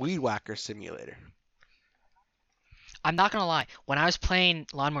 Weed Whacker Simulator. I'm not gonna lie. When I was playing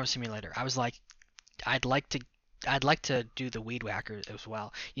Lawnmower Simulator, I was like, I'd like to do the weed whacker as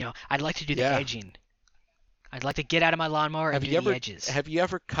well. I'd like to do the Yeah. edging. I'd like to get out of my lawnmower and do the edges. Have you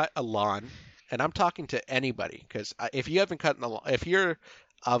ever cut a lawn? And I'm talking to anybody, because if you haven't cut the lawn, if you're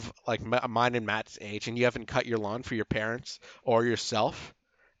of like mine and Matt's age and you haven't cut your lawn for your parents or yourself,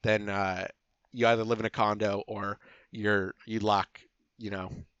 then you either live in a condo or you lack,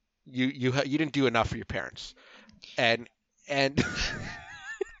 you didn't do enough for your parents. And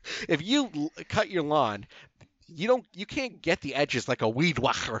if you cut your lawn, you can't get the edges like a weed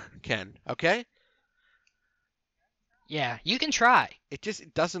whacker can, okay? Yeah, you can try. It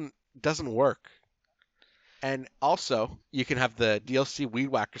doesn't work. And also, you can have the DLC Weed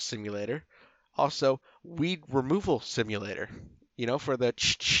Whacker Simulator, also Weed Removal Simulator. For the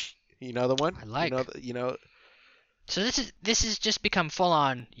the one. I like. You know So this has just become full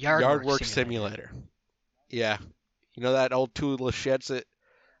on yard work simulator. Yeah. That old toolless sheds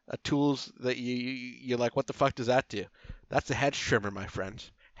tools that you're like, what the fuck does that do? That's a hedge trimmer, my friend.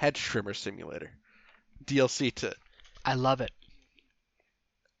 Hedge trimmer simulator. DLC to. I love it.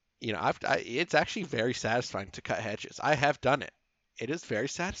 it's actually very satisfying to cut hedges. I have done it. It is very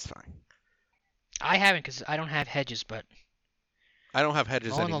satisfying. I haven't because I don't have hedges, but I don't have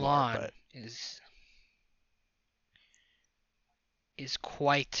hedges mowing the anymore, lawn but is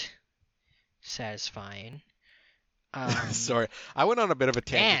quite satisfying. sorry, I went on a bit of a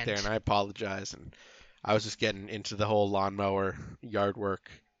tangent there, and and I apologize. And I was just getting into the whole lawnmower yard work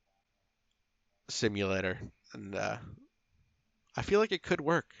simulator, and I feel like it could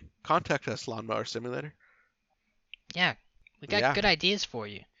work. Contact us, Lawnmower Simulator. yeah, we got Yeah. good ideas for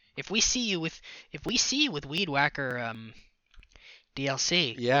you. If we see you with Weed Whacker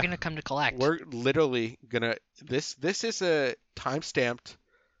DLC, Yeah. we're gonna come to collect. We're literally gonna this is a time-stamped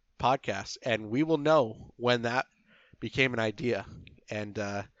podcast, and we will know when that became an idea. And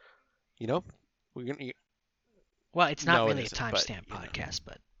you know, we're gonna Well, it's not No, it really a isn't, but, timestamp you know. podcast,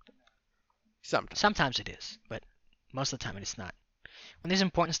 but sometimes. sometimes it is. But most of the time it's not. When there's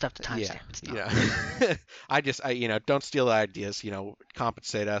important stuff to Yeah, timestamp, it's not. I don't steal the ideas.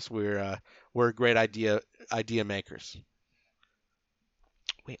 Compensate us. We're great idea makers.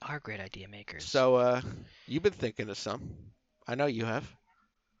 We are great idea makers. So you've been thinking of some. I know you have.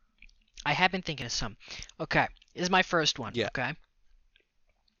 I have been thinking of some. Okay, this is my first one. Yeah. Okay.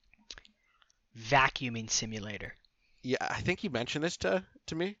 Vacuuming simulator. Yeah, I think you mentioned this to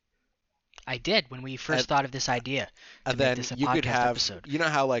me. I did when we first thought of this idea. And make then this a you could podcast have, episode. you know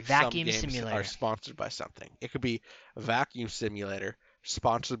how like Vacuum some games simulator. are sponsored by something. It could be Vacuum Simulator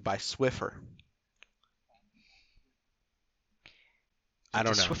sponsored by Swiffer. I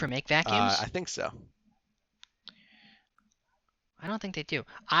don't Does know. Swiffer make vacuums? I think so. I don't think they do.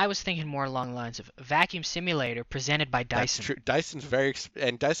 I was thinking more along the lines of Vacuum Simulator presented by Dyson. That's true. Dyson's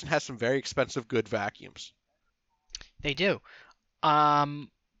and Dyson has some very expensive good vacuums. They do.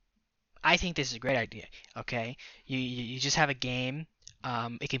 I think this is a great idea. Okay, you just have a game.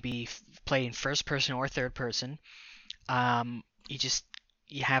 It can be played in first person or third person.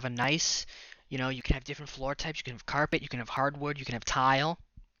 You have a nice, you can have different floor types. You can have carpet. You can have hardwood. You can have tile.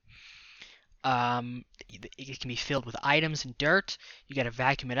 It can be filled with items and dirt. You got to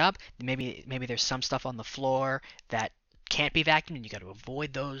vacuum it up. Maybe there's some stuff on the floor that can't be vacuumed, and you got to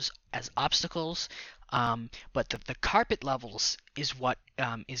avoid those as obstacles. But the carpet levels is what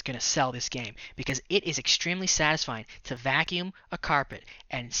is going to sell this game, because it is extremely satisfying to vacuum a carpet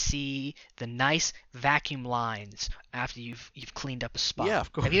and see the nice vacuum lines after you've cleaned up a spot. Yeah,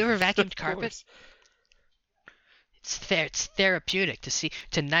 of course. Have you ever vacuumed Of carpet? course. It's therapeutic to see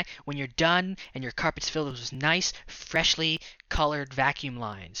when you're done and your carpet's filled with those nice, freshly colored vacuum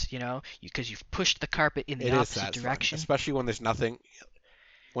lines. Because you've pushed the carpet in the It is opposite satisfying, direction. especially when there's nothing.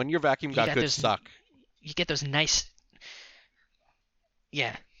 When your vacuum You got got good those- suck. You get those nice.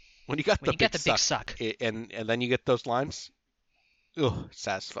 Yeah, When you got when the you get big the big suck, suck. and then you get those lines. Ugh,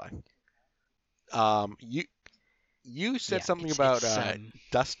 satisfying. You said Yeah, something it's- about it's,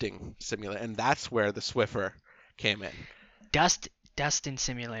 dusting simulator, and that's where the Swiffer came in. Dustin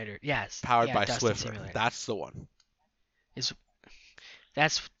Simulator. Yes. Powered yeah, by Dustin Swiffer. Simulator. That's the one.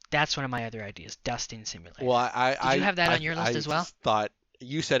 That's one of my other ideas. Dustin Simulator. Well, I Did you have that I- on your list I as well? just thought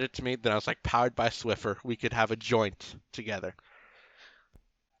you said it to me, then I was like, powered by Swiffer. We could have a joint together.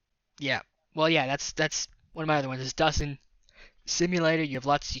 Yeah. Well, yeah. That's one of my other ones. Is Dustin Simulator. You have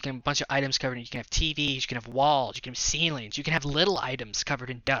lots. You can have a bunch of items covered. You can have TVs. You can have walls. You can have ceilings. You can have little items covered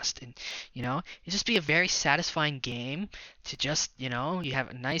in dust. And it just be a very satisfying game to just you have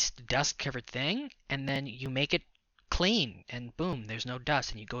a nice dust covered thing, and then you make it clean, and boom, there's no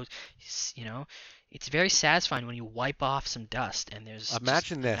dust, and you go, it's very satisfying when you wipe off some dust, and there's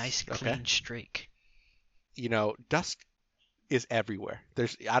Imagine just this, a nice okay? clean streak. Dust is everywhere.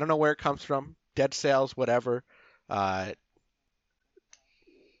 I don't know where it comes from. Dead cells, whatever. Dead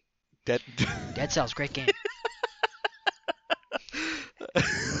Cells, great game.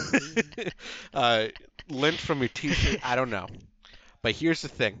 lint from your t-shirt. I don't know. But here's the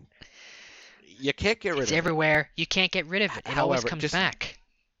thing. You can't get rid It's of it. everywhere. You can't get rid of it. It always However, comes just- back.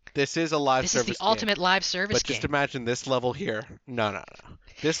 This is a live This is service the ultimate live game. service But just game. imagine this level here. No.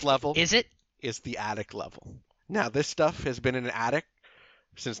 This level Is it? is the attic level. Now, this stuff has been in an attic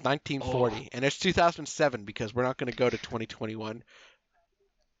since 1940, and it's 2007 because we're not going to go to 2021.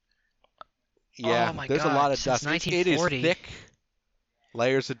 Yeah, Oh my there's God, a lot of since dust. It is 1940. thick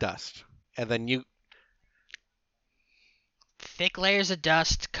layers of dust, and then Thick layers of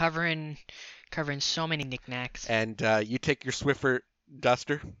dust covering so many knickknacks. you take your Swiffer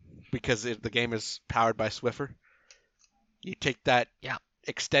duster because the game is powered by Swiffer. You take that Yeah.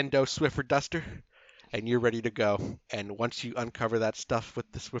 Extendo Swiffer duster, and you're ready to go. And once you uncover that stuff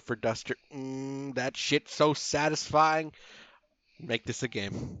with the Swiffer duster, that shit's so satisfying. Make this a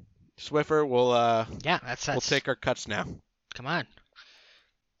game. Swiffer, Yeah, that's we'll take our cuts now. Come on.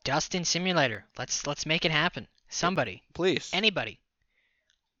 Dustin Simulator. Let's make it happen. Somebody. Please. Anybody.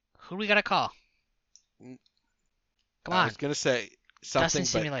 Who do we gotta call? Come I on. was gonna say something, Dustin but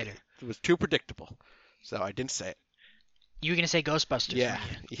Simulator. it was too predictable, so I didn't say it. You were gonna say Ghostbusters. Yeah,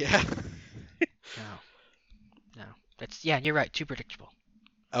 weren't yeah. you? No. Yeah, you're right. Too predictable.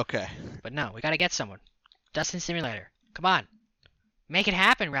 Okay. But no, we gotta get someone. Dustin Simulator. Come on. Make it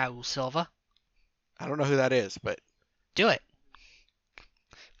happen, Raul Silva. I don't know who that is, but Do it.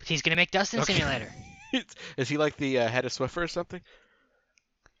 But he's gonna make Dustin Okay. Simulator. Is he like the head of Swiffer or something?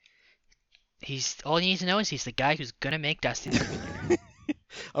 All you need to know is he's the guy who's gonna make Dustin Simulator.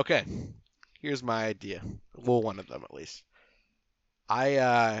 Okay. Here's my idea. Well, one of them at least.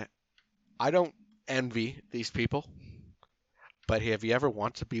 I don't envy these people, but have you ever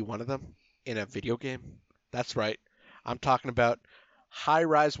want to be one of them in a video game? That's right. I'm talking about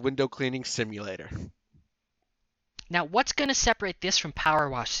High-Rise Window Cleaning Simulator. Now, what's gonna separate this from Power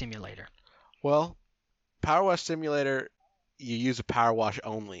Wash Simulator? Well, Power Wash Simulator, you use a power wash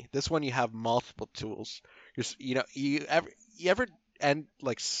only. This one you have multiple tools. You ever and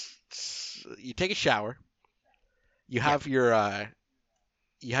like you take a shower. You have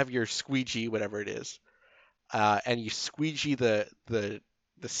your squeegee, whatever it is, and you squeegee the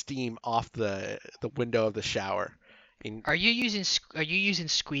steam off the window of the shower. Are you using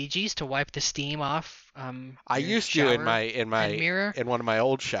squeegees to wipe the steam off? I your used to in shower my and mirror. in one of my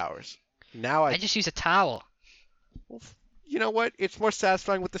old showers. Now I just use a towel. you know what? It's more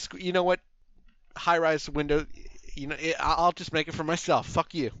satisfying with the you know what? High-rise window. I'll just make it for myself.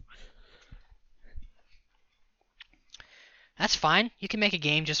 Fuck you. That's fine. You can make a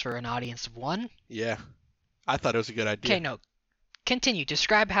game just for an audience of one. Yeah, I thought it was a good idea. Okay, no. Continue.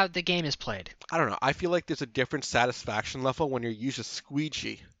 Describe how the game is played. I don't know. I feel like there's a different satisfaction level when you use a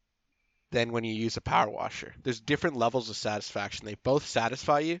squeegee than when you use a power washer. There's different levels of satisfaction. They both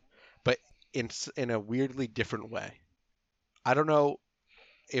satisfy you, but in a weirdly different way. I don't know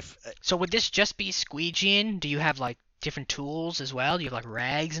if So would this just be squeegeeing? Do you have like different tools as well? Do you have like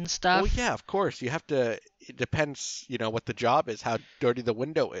rags and stuff? well, yeah, of course. You have to. It depends, what the job is, how dirty the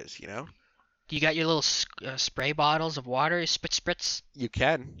window is. Do you got your little spray bottles of water, spritz, You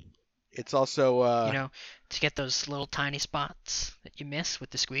can. It's also, to get those little tiny spots that you miss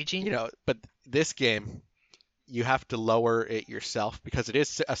with the squeegee? but this game, you have to lower it yourself because it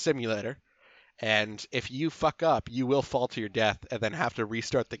is a simulator. And if you fuck up, you will fall to your death and then have to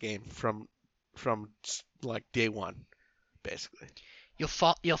restart the game from like day one, basically. You'll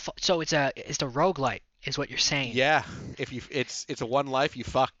fall. So it's a roguelite, is what you're saying. Yeah, it's a one life, you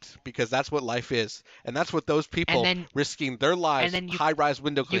fucked, because that's what life is, and that's what those people then- risking their lives, then high-rise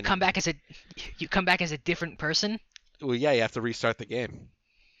window You cleaning. come back as a different person. Well, yeah, you have to restart the game.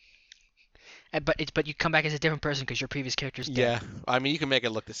 But you come back as a different person because your previous character's dead. Yeah, I mean you can make it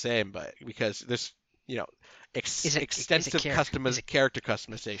look the same, but because there's extensive character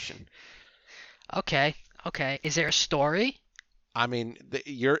customization. Okay. Is there a story? I mean,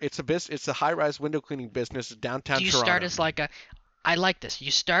 it's a high-rise window cleaning business downtown Do you Toronto. start as like a? I like this. You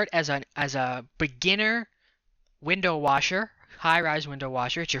start as a beginner window washer, high-rise window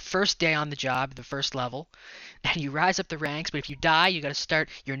washer. It's your first day on the job, the first level, and you rise up the ranks. But if you die, you got to start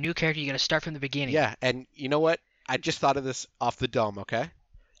your new character. You got to start from the beginning. Yeah, and you know what? I just thought of this off the dome. Okay,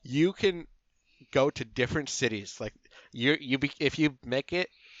 you can go to different cities. Like if you make it,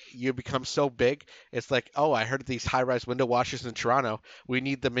 you become so big. It's like, oh, I heard of these high-rise window washers in Toronto. We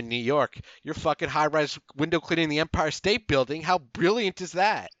need them in New York. You're fucking high-rise window cleaning the Empire State Building. How brilliant is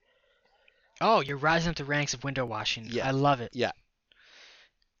that? Oh, you're rising up the ranks of window washing. Yeah. I love it. Yeah.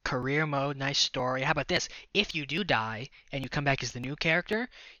 Career mode, nice story. How about this? If you do die and you come back as the new character,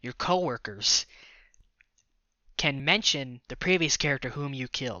 your coworkers can mention the previous character whom you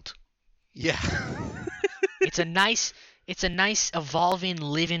killed. Yeah. It's a nice evolving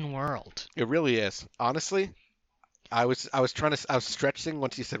living world. It really is. Honestly, I was stretching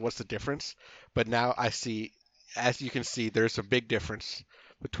once you said what's the difference, but now I see, as you can see, there's a big difference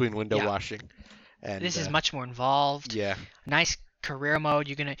between window washing and This is much more involved. Yeah. Nice career mode.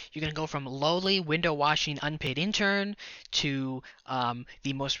 You're gonna go from lowly window washing unpaid intern to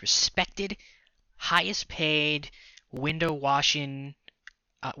the most respected, highest paid window washer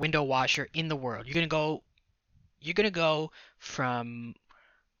in the world. You're gonna go from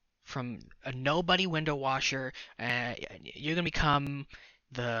a nobody window washer. You're gonna become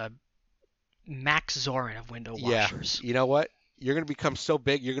the Max Zorin of window washers. You know what? You're gonna become so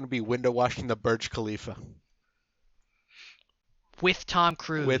big, you're gonna be window washing the Burj Khalifa With Tom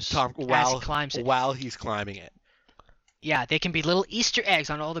Cruise with Tom as he climbs it. while he's climbing it. Yeah, they can be little Easter eggs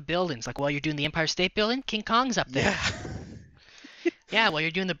on all the buildings. Like while you're doing the Empire State Building, King Kong's up there. Yeah. Yeah, while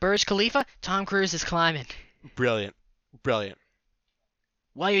you're doing the Burj Khalifa, Tom Cruise is climbing. Brilliant. Brilliant.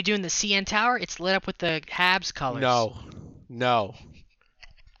 While you're doing the CN Tower, it's lit up with the Habs colors. No. No.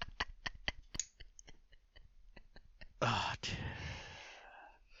 Oh,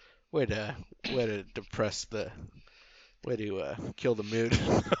 way to depress the way to kill the mood.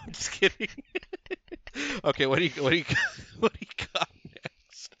 I'm just kidding. Okay, what do you what do you got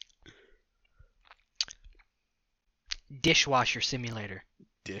next? Dishwasher simulator.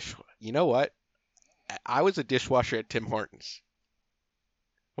 You know what? I was a dishwasher at Tim Hortons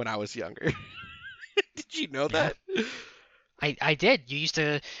when I was younger. Did you know that? I did. You used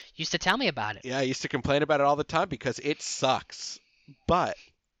to tell me about it. Yeah, I used to complain about it all the time because it sucks. But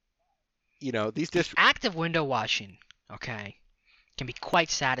these Active window washing, okay, can be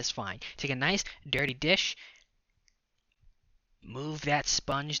quite satisfying. Take a nice dirty dish, move that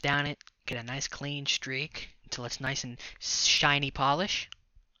sponge down it, get a nice clean streak until it's nice and shiny polish.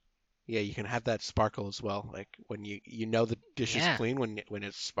 Yeah, you can have that sparkle as well. Like when you know the dish is clean when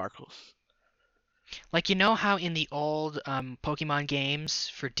it sparkles. Like, you know how in the old Pokemon games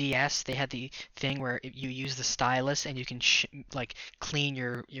for DS, they had the thing where you use the stylus and you can clean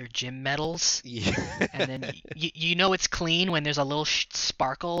your gym medals? Yeah. And then you know it's clean when there's a little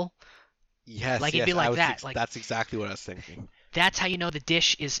sparkle? Yes, Like, it'd be like that. That's exactly what I was thinking. That's how you know the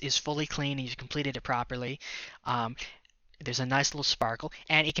dish is fully clean and you've completed it properly. There's a nice little sparkle,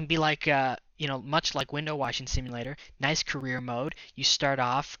 and it can be like, much like window washing simulator, nice career mode. You start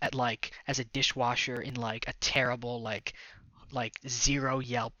off at as a dishwasher in a terrible like 0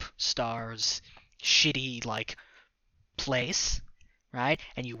 Yelp stars, shitty place, right?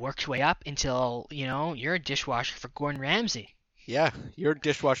 And you work your way up until you're a dishwasher for Gordon Ramsay. Yeah, you're a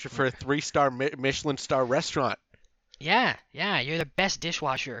dishwasher for a 3-star Michelin star restaurant. Yeah, you're the best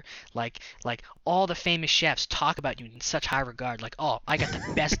dishwasher. Like all the famous chefs talk about you in such high regard. Like, oh, I got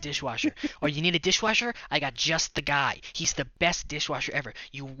the best dishwasher. Or you need a dishwasher? I got just the guy. He's the best dishwasher ever.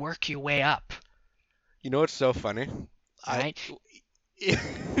 You work your way up. You know what's so funny? Right? You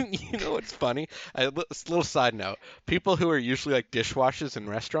know what's funny? A little side note. People who are usually like dishwashers in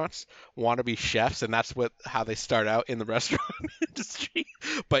restaurants want to be chefs, and that's how they start out in the restaurant industry.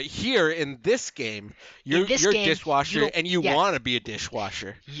 But here in this game, you're a dishwasher and you want to be a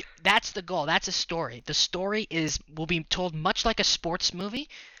dishwasher. That's the goal. That's a story. The story will be told much like a sports movie.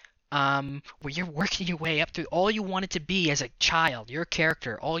 Where you're working your way up through all you wanted to be as a child, your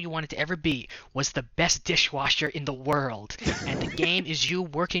character, all you wanted to ever be was the best dishwasher in the world. And the game is you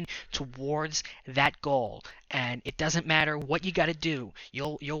working towards that goal. And it doesn't matter what you got to do.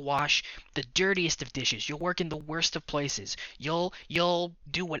 You'll wash the dirtiest of dishes. You'll work in the worst of places. You'll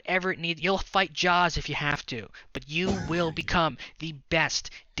do whatever it needs. You'll fight Jaws if you have to. But you will become the best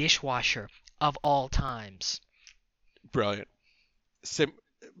dishwasher of all times. Brilliant.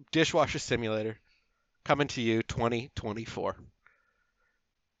 Dishwasher Simulator coming to you 2024.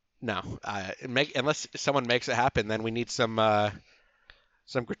 No, unless someone makes it happen, then we need some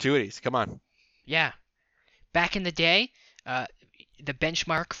gratuities. Come on. Yeah, back in the day, the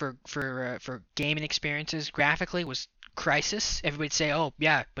benchmark for gaming experiences graphically was Crysis. Everybody'd say, "Oh,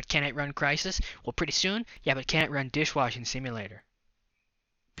 yeah, but can it run Crysis?" Well, pretty soon, yeah, but can it run Dishwashing Simulator?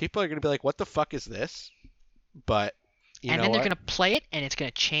 People are gonna be like, "What the fuck is this?" But and then they're going to play it, and it's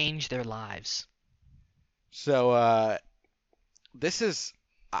going to change their lives. So this is,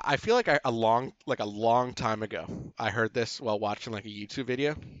 I feel like a long time ago, I heard this while watching a YouTube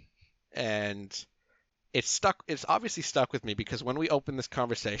video, and it's obviously stuck with me because when we opened this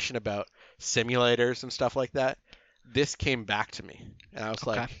conversation about simulators and stuff like that, this came back to me, and I was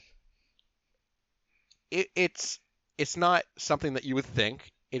like, it's not something that you would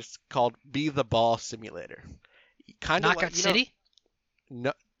think. It's called Be the Ball Simulator. Kind of Knockout City?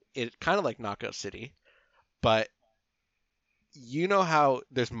 No, it's kind of like Knockout City, but you know how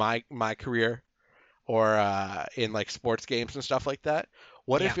there's my career, or in sports games and stuff like that.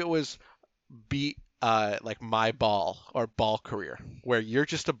 What if it was my ball or ball career, where you're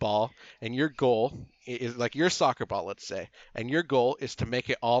just a ball and your goal is like your soccer ball, let's say, and your goal is to make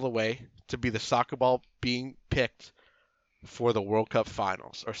it all the way to be the soccer ball being picked for the World Cup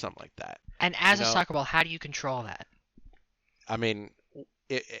finals or something like that. And as a soccer ball, how do you control that? I mean,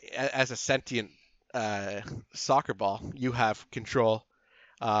 as a sentient soccer ball, you have control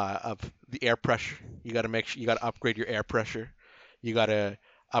of the air pressure. You got to make sure you got to upgrade your air pressure. You got to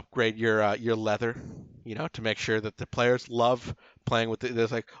upgrade your leather, to make sure that the players love playing with it. They're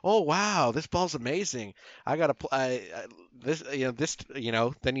like, oh wow, this ball's amazing. I got to play this.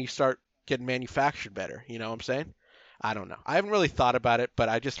 Then you start getting manufactured better. You know what I'm saying? I don't know. I haven't really thought about it, but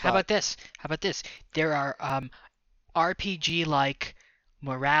I just How thought, about this? How about this? There are RPG-like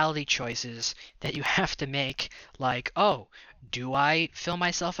morality choices that you have to make, like, oh, do I fill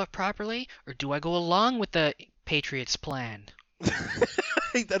myself up properly, or do I go along with the Patriots' plan?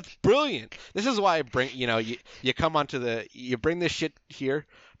 that's brilliant. This is why I bring, you come onto you bring this shit here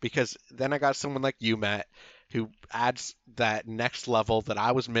because then I got someone like you, Matt, who adds that next level that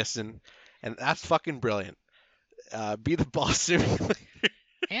I was missing, and that's fucking brilliant. Be the boss simulator.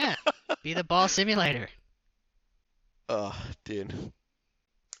 Yeah, be the ball simulator. Oh, dude.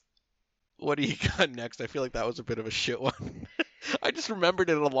 What do you got next? I feel like that was a bit of a shit one. I just remembered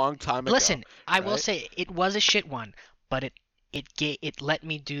it a long time ago. Listen, I will right? say it was a shit one, but it let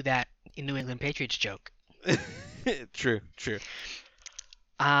me do that New England Patriots joke. True, true.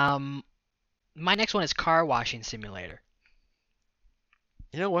 My next one is car washing simulator.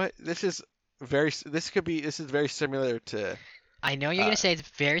 You know what? This is very similar to I know you're uh, gonna say it's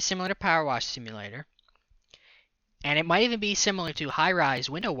very similar to Power Wash Simulator, and it might even be similar to High Rise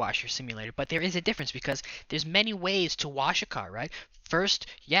Window Washer Simulator, but there is a difference because there's many ways to wash a car, right? First,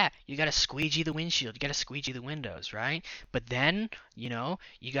 yeah, you gotta squeegee the windshield, you gotta squeegee the windows, right? But then, you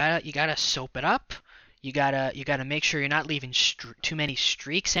gotta soap it up. You gotta make sure you're not leaving too many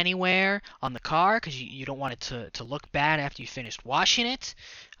streaks anywhere on the car because you don't want it to look bad after you finished washing it.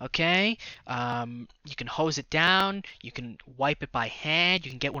 Okay, you can hose it down. You can wipe it by hand.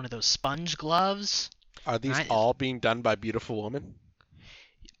 You can get one of those sponge gloves. are these Right? all being done by beautiful women?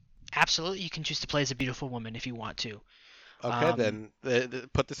 Absolutely, you can choose to play as a beautiful woman if you want to. Okay, then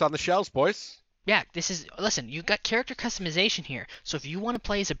put this on the shelves, boys. Yeah, listen, you got character customization here. So if you want to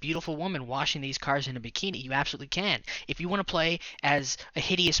play as a beautiful woman washing these cars in a bikini, you absolutely can. If you want to play as a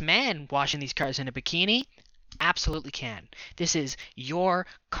hideous man washing these cars in a bikini, absolutely can. This is your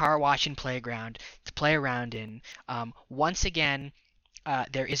car washing playground to play around in. Once again,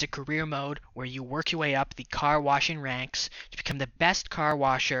 there is a career mode where you work your way up the car washing ranks to become the best car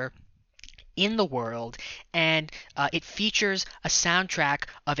washer in the world, and it features a soundtrack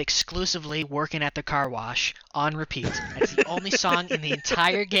of exclusively working at the car wash on repeat. It's the only song in the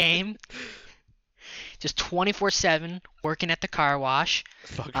entire game, just 24/7 working at the car wash.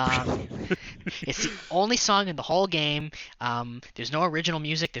 Fucking Um, brilliant. it's the only song in the whole game. There's no original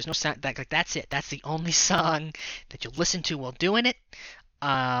music. There's no sound. That's it. That's the only song that you'll listen to while doing it.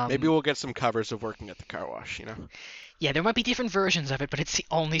 Maybe we'll get some covers of working at the car wash. Yeah, there might be different versions of it, but it's the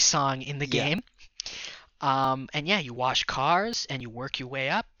only song in the Yeah. game. And yeah, you wash cars and you work your way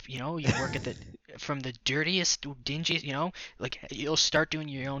up. You work from the dirtiest, dingiest. Like you'll start doing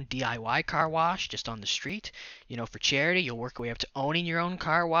your own DIY car wash just on the street. For charity, you'll work your way up to owning your own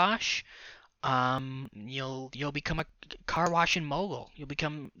car wash. You'll become a car washing mogul. You'll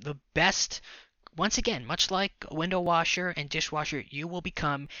become the best. Once again, much like a window washer and dishwasher, you will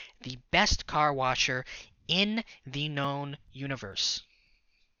become the best car washer in the known universe.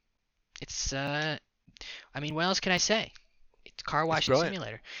 It's what else can I say? It's car washing brilliant.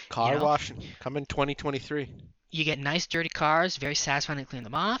 simulator. Car washing coming 2023. You get nice dirty cars, very satisfying to clean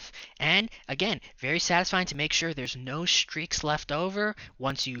them off, and again, very satisfying to make sure there's no streaks left over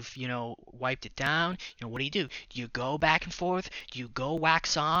once you've, wiped it down. What do? Do you go back and forth? Do you go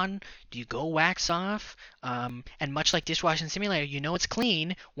wax on? Do you go wax off? And much like dishwashing simulator, it's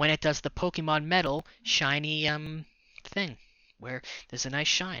clean when it does the Pokemon Metal shiny thing, where there's a nice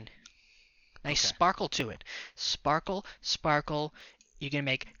shine. Nice Okay. sparkle to it. Sparkle, sparkle. You're going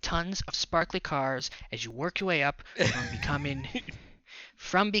to make tons of sparkly cars as you work your way up from becoming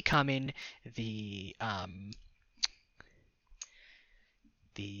the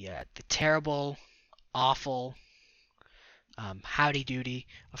terrible, awful howdy doody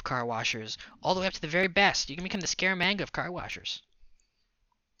of car washers, all the way up to the very best. You can become the Scaramanga of car washers.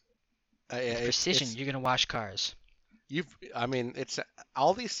 With precision, you're going to wash cars. It's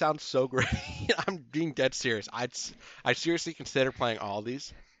all these sound so great. I'm being dead serious. I seriously consider playing all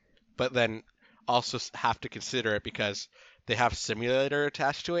these, but then also have to consider it because they have simulator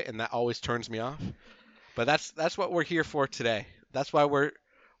attached to it, and that always turns me off. But that's what we're here for today. That's why we're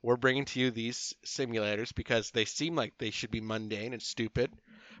bringing to you these simulators because they seem like they should be mundane and stupid,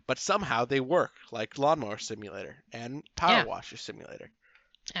 but somehow they work, like Lawnmower Simulator and Power Washer Simulator.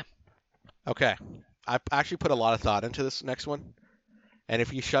 Yeah. Okay. I actually put a lot of thought into this next one. And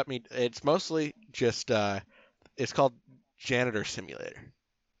if you shut me, it's mostly just, it's called Janitor Simulator.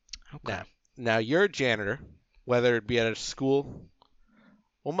 Okay. Now you're a janitor, whether it be at a school.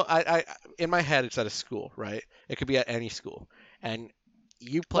 Well, in my head, it's at a school, right? It could be at any school. And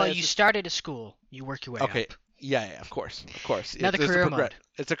you play. Well, you start at a school. You work your way Okay. up. Yeah, of course. Another career mode.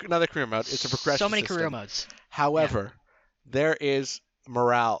 It's another career mode. It's a progression So many system. career modes. However, there is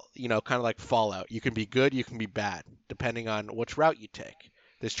morale, kind of like Fallout. You can be good, you can be bad, depending on which route you take.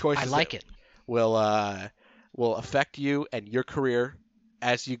 There's choices I like that it. will affect you and your career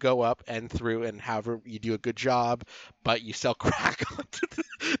as you go up and through, and however you do a good job, but you sell crack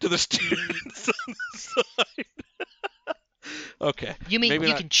to the students on the side. Okay. You mean maybe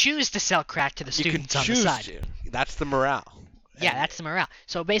you not. can choose to sell crack to the You can students on the choose side? to. That's the morale. Yeah, And that's the morale.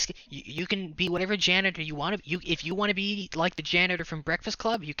 So basically, you can be whatever janitor you want to. If you want to be like the janitor from Breakfast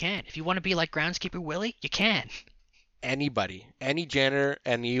Club, you can. If you want to be like Groundskeeper Willie, you can. anybody, any janitor,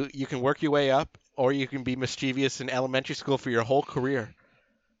 and you can work your way up, or you can be mischievous in elementary school for your whole career.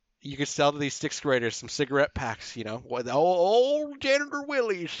 You could sell to these sixth graders some cigarette packs, old janitor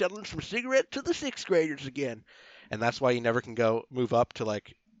Willie is selling some cigarettes to the sixth graders again. And that's why you never can move up to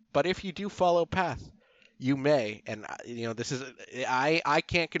but if you do follow path, you may. And this is, I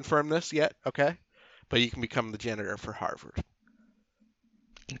can't confirm this yet, okay? But you can become the janitor for Harvard.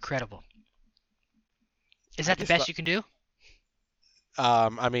 Incredible. Is I that the just best thought- you can do?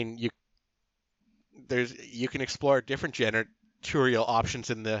 I mean, you can explore different janitorial options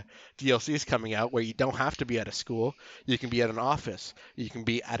in the DLCs coming out where you don't have to be at a school. You can be at an office. You can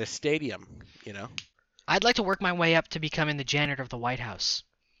be at a stadium, I'd like to work my way up to becoming the janitor of the White House.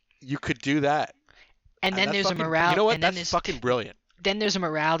 You could do that. And then that's there's fucking, a morale. You know what? And then That's fucking brilliant. Then there's a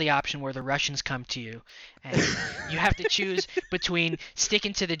morality option where the Russians come to you, and you have to choose between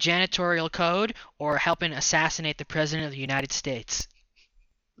sticking to the janitorial code or helping assassinate the president of the United States.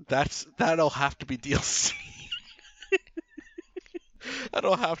 That'll have to be DLC. I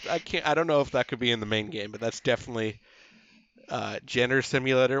don't know if that could be in the main game, but that's definitely Janitor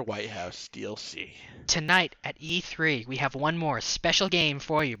Simulator White House DLC. Tonight at E3, we have one more special game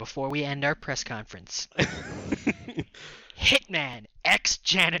for you before we end our press conference. Hitman X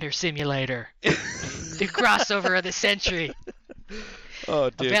Janitor Simulator. The crossover of the century.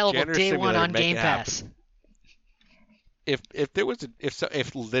 Oh, dude, Available Janitor day Simulator, one on make Game it happen. Pass.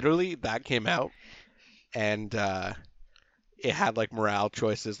 If literally that came out and it had morale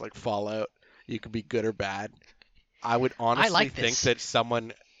choices like Fallout, you could be good or bad, I would honestly like think this. that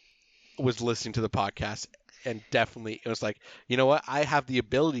someone was listening to the podcast and definitely it was like, you know what, I have the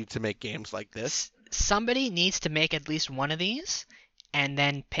ability to make games like this. Somebody needs to make at least one of these and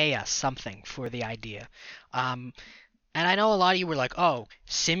then pay us something for the idea. And I know a lot of you were like, oh,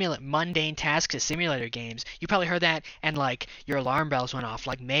 mundane tasks as simulator games. You probably heard that and your alarm bells went off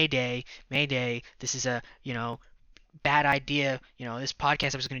like Mayday, this is a, bad idea. This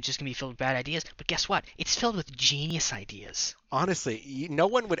podcast is just going to be filled with bad ideas. But guess what? It's filled with genius ideas. Honestly, no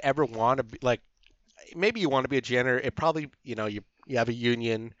one would ever want to be maybe you want to be a janitor. It probably, you have a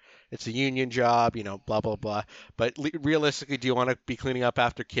union. It's a union job, blah, blah, blah. But realistically, do you want to be cleaning up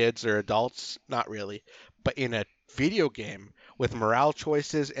after kids or adults? Not really. But in a video game with morale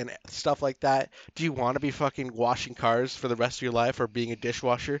choices and stuff like that, do you want to be fucking washing cars for the rest of your life or being a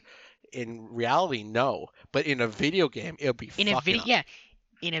dishwasher? In reality, no. But in a video game, it'll be In fucking a video, yeah.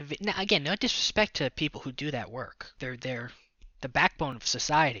 Now, again, no disrespect to people who do that work. They're the backbone of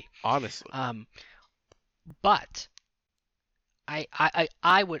society. honestly. But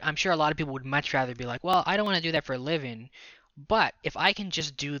I'm sure a lot of people would much rather be like, well, I don't want to do that for a living, but if I can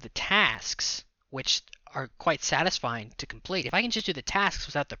just do the tasks, which are quite satisfying to complete, if I can just do the tasks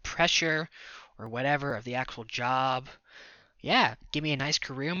without the pressure or whatever of the actual job, yeah, give me a nice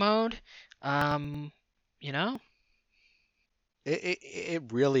career mode, It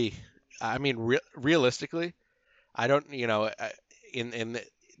really, I mean, realistically, I don't, in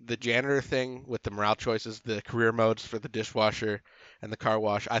the janitor thing with the morale choices, the career modes for the dishwasher and the car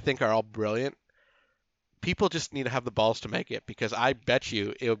wash, I think are all brilliant. People just need to have the balls to make it because I bet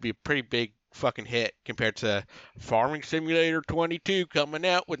you it would be a pretty big fucking hit compared to Farming Simulator 22 coming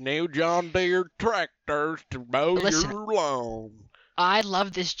out with new John Deere tractors to mow Listen, your lawn. I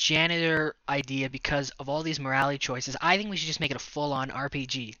love this janitor idea because of all these morality choices. I think we should just make it a full-on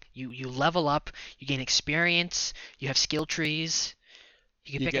RPG. You level up, you gain experience, you have skill trees.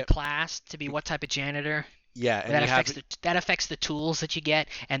 You can pick a class to be what type of janitor. Yeah, and that affects the tools that you get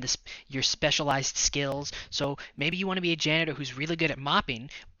and your specialized skills. So maybe you want to be a janitor who's really good at mopping,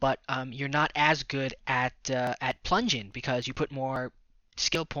 but you're not as good at plunging because you put more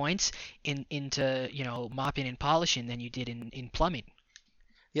skill points into mopping and polishing than you did in plumbing.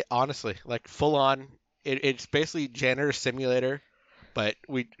 Yeah, honestly, full on, it's basically Janitor Simulator, but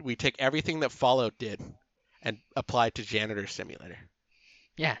we take everything that Fallout did and apply it to Janitor Simulator.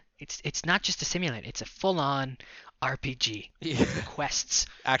 Yeah, it's not just a simulator. It's a full-on RPG. Yeah. Quests,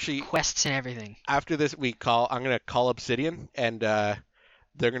 Actually, quests and everything. after this I'm gonna call Obsidian, and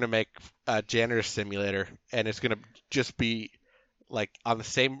they're gonna make a janitor simulator, and it's gonna just be like on the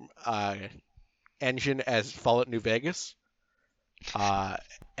same engine as Fallout New Vegas.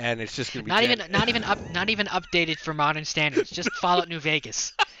 And it's just gonna be Not even updated for modern standards. Just Fallout New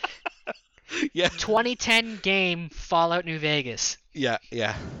Vegas. Yeah. 2010 game Fallout New Vegas. Yeah.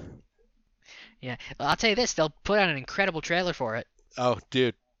 Yeah. Well, I'll tell you this, they'll put out an incredible trailer for it. Oh,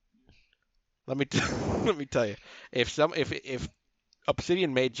 dude. Let me let me tell you, if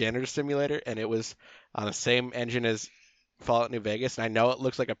Obsidian made Janitor Simulator and it was on the same engine as Fallout New Vegas, and I know it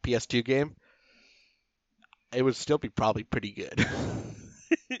looks like a PS2 game, it would still be probably pretty good.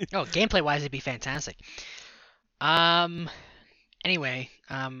 Oh, gameplay wise it'd be fantastic. Anyway,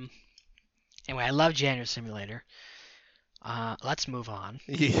 I love Janitor Simulator. Let's move on.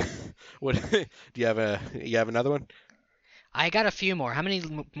 Yeah. What do you have another one? I got a few more. How many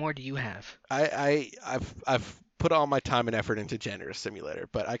more do you have? I've put all my time and effort into Janitor Simulator,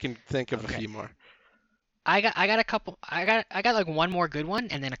 but I can think of a Okay. few more. I got a couple. I got like one more good one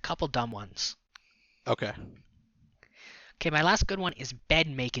and then a couple dumb ones. Okay. Okay, my last good one is Bed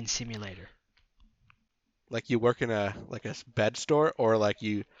Making Simulator. Like you work in a bed store, or like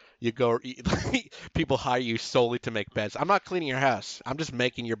you go people hire you solely to make beds. I'm not cleaning your house. I'm just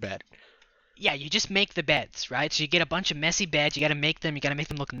making your bed. Yeah, you just make the beds, right? So you get a bunch of messy beds, you gotta make them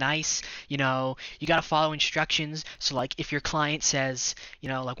look nice, you gotta follow instructions. So like if your client says,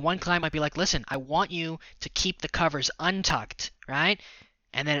 like one client might be like, listen, I want you to keep the covers untucked, right?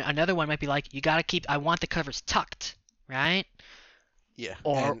 And then another one might be like, I want the covers tucked, right? Yeah.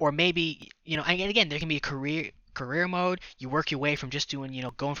 Or maybe, and again, there can be a career mode. You work your way from just doing,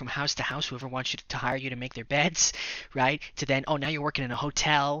 going from house to house, whoever wants you to hire you to make their beds, right? To then, now you're working in a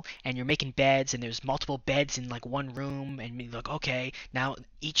hotel and you're making beds and there's multiple beds in like one room, and you're like, okay, now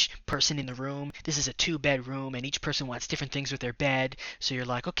each person in the room, this is a 2-bed room and each person wants different things with their bed. So you're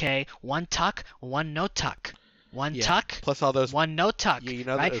like, okay, one tuck, one no tuck. One tuck, plus all those one no tuck,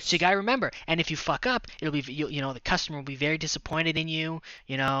 right? those... So you gotta remember. And if you fuck up, it'll be the customer will be very disappointed in you,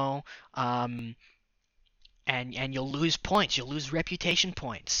 and you'll lose points. You'll lose reputation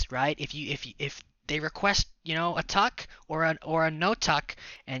points, right? If they request a tuck or a no tuck,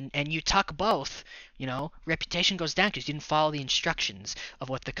 and you tuck both, reputation goes down because you didn't follow the instructions of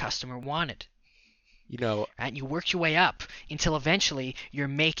what the customer wanted. Right? You work your way up until eventually you're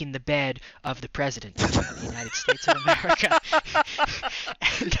making the bed of the president of the United States of America.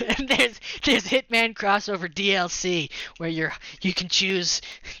 And there's Hitman crossover DLC where you can choose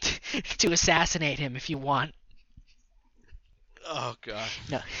to assassinate him if you want. Oh god.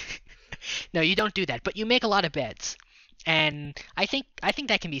 No, you don't do that. But you make a lot of beds, and I think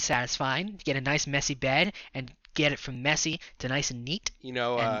that can be satisfying. Get a nice messy bed and get it from messy to nice and neat.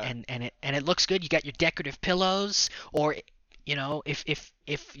 And it looks good. You got your decorative pillows, or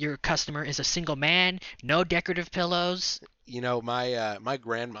if your customer is a single man, no decorative pillows. My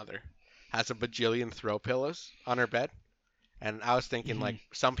grandmother has a bajillion throw pillows on her bed, and I was thinking like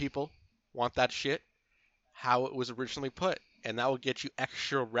some people want that shit how it was originally put, and that will get you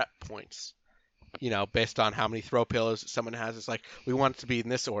extra rep points. Based on how many throw pillows someone has. It's like, we want it to be in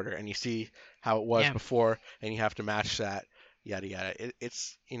this order, and you see how it was before, and you have to match that, yada yada.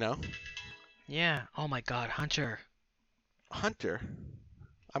 It's. Yeah. Oh my God, Hunter.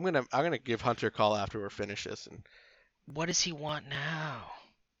 I'm gonna give Hunter a call after we're finished this. And what does he want now?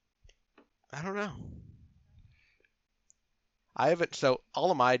 I don't know. I haven't. So all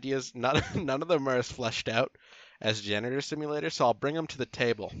of my ideas, none of them are as fleshed out as Janitor Simulator. So I'll bring them to the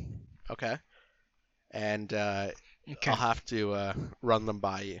table. Okay. And I'll have to run them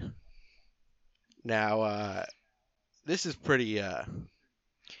by you. Now, this is pretty...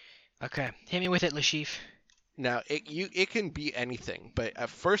 Okay, hit me with it, Lashif. Now, it can be anything, but at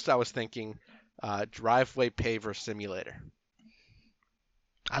first I was thinking driveway paver simulator.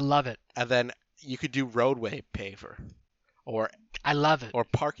 I love it. And then you could do roadway paver. I love it. Or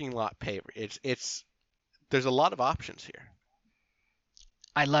parking lot paver. There's a lot of options here.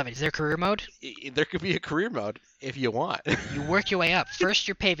 I love it. Is there career mode? There could be a career mode if you want. You work your way up. First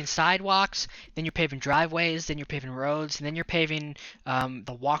you're paving sidewalks, then you're paving driveways, then you're paving roads, and then you're paving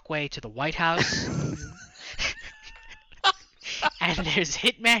the walkway to the White House. And there's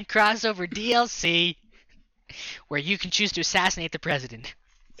Hitman crossover DLC where you can choose to assassinate the president.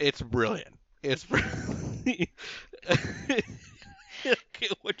 It's brilliant. Okay,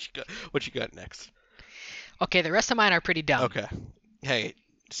 what you got next? Okay, the rest of mine are pretty dumb. Okay. Hey,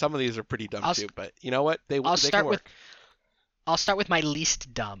 some of these are pretty dumb too, but you know what? They can work. I'll start with my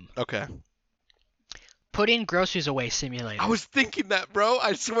least dumb. Okay. Put in groceries away simulator. I was thinking that, bro.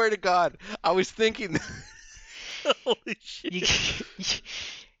 I swear to God, I was thinking that. Holy shit.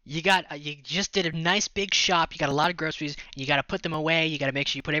 You just did a nice big shop. You got a lot of groceries. You got to put them away. You got to make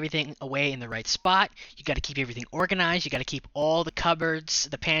sure you put everything away in the right spot. You got to keep everything organized. You got to keep all the cupboards,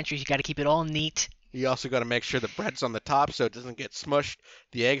 the pantries. You got to keep it all neat. You also got to make sure the bread's on the top so it doesn't get smushed.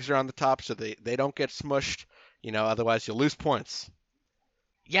 The eggs are on the top so they don't get smushed. Otherwise you'll lose points.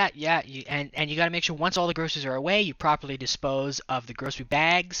 Yeah. And you got to make sure once all the groceries are away, you properly dispose of the grocery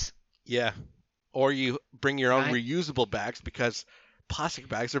bags. Yeah. Or you bring your own Right. reusable bags because plastic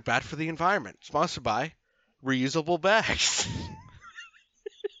bags are bad for the environment. Sponsored by reusable bags.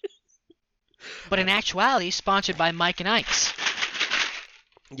 But in actuality, sponsored by Mike and Ike's.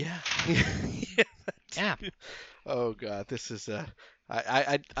 Yeah. Yeah. Oh God, this is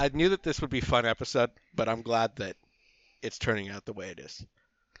I knew that this would be a fun episode, but I'm glad that it's turning out the way it is.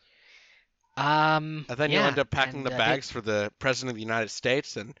 And then you'll end up packing the bags for the President of the United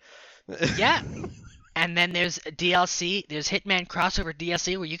States and Yeah. And then there's DLC. There's Hitman crossover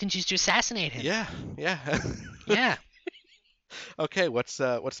DLC where you can choose to assassinate him. Yeah. Yeah. Okay, what's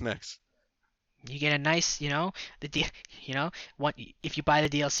next? You get a nice, if you buy the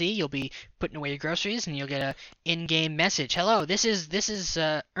DLC, you'll be putting away your groceries, and you'll get a in-game message. Hello, this is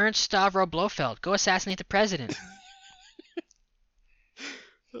Ernst Stavro Blofeld. Go assassinate the president.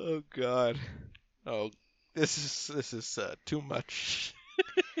 Oh God. Oh, this is too much.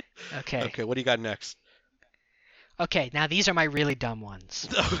 Okay. Okay, what do you got next? Okay, now these are my really dumb ones.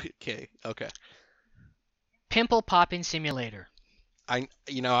 Okay. Pimple popping simulator. I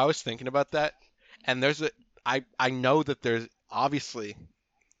was thinking about that, and I know that there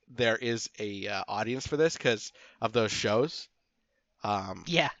is a audience for this because of those shows.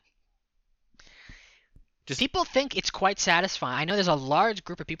 Yeah. Just- People think it's quite satisfying. I know there's a large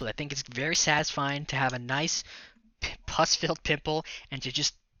group of people that think it's very satisfying to have a nice pus-filled pimple and to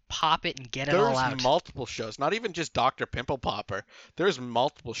just pop it and get it all out. There's multiple shows, not even just Dr. Pimple Popper. There's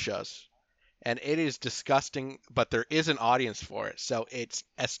multiple shows. And it is disgusting, but there is an audience for it. So it's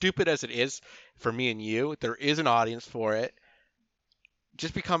as stupid as it is for me and you, there is an audience for it.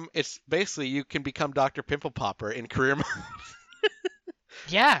 It's basically you can become Dr. Pimple Popper in career mode.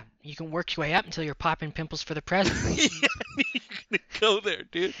 Yeah, you can work your way up until you're popping pimples for the president. Yeah, you're gonna go there,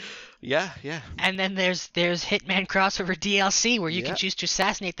 dude. Yeah. And then there's Hitman crossover DLC where you Yeah. can choose to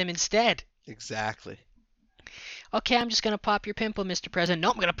assassinate them instead. Exactly. Okay, I'm just gonna pop your pimple, Mr. President.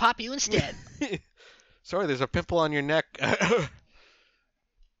 No, I'm gonna pop you instead. Sorry, there's a pimple on your neck.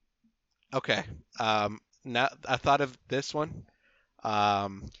 Okay. Now I thought of this one.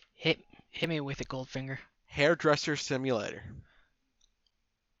 Hit me with a gold finger. Hairdresser Simulator.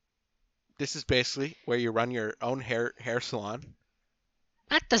 This is basically where you run your own hair salon.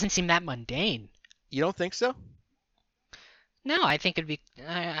 That doesn't seem that mundane. You don't think so? No, I think it'd be.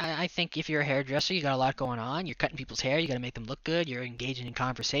 I think if you're a hairdresser, you got a lot going on. You're cutting people's hair. You got to make them look good. You're engaging in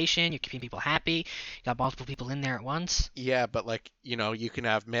conversation. You're keeping people happy. You got multiple people in there at once. Yeah, but you can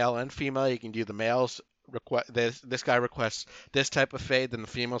have male and female. You can do the males request. This guy requests this type of fade, then the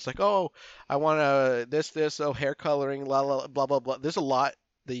female's like, oh, I want this, hair coloring, blah blah blah. There's a lot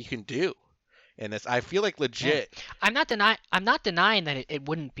that you can do. And I feel like legit. I'm not denying that it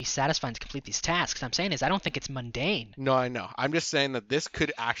wouldn't be satisfying to complete these tasks. I'm saying is I don't think it's mundane. No, I know. I'm just saying that this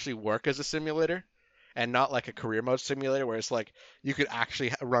could actually work as a simulator and not like a career mode simulator where it's like you could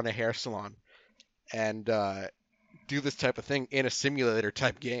actually run a hair salon and do this type of thing in a simulator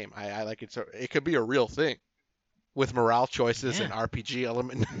type game. I like it. So it could be a real thing with morale choices and RPG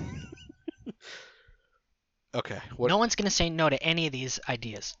element. Okay. No one's gonna say no to any of these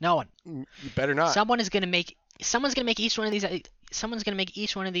ideas. No one. You better not. Someone's gonna make each one of these. Someone's gonna make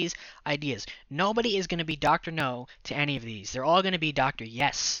each one of these ideas. Nobody is gonna be Dr. No to any of these. They're all gonna be Dr.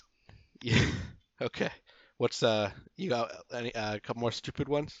 Yes. Yeah. Okay. What's you got any a couple more stupid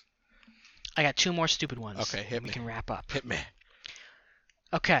ones? I got two more stupid ones. Okay, hit we me. can wrap up. Hit me.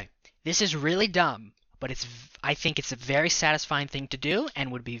 Okay, this is really dumb, but I think it's a very satisfying thing to do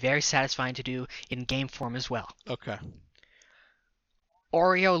and would be very satisfying to do in game form as well. Okay.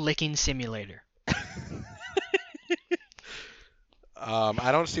 Oreo licking simulator.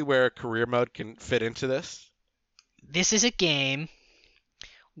 I don't see where career mode can fit into this. This is a game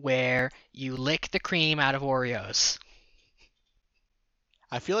where you lick the cream out of Oreos.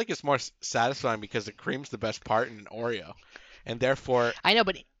 I feel like it's more satisfying because the cream's the best part in an Oreo, and therefore I know,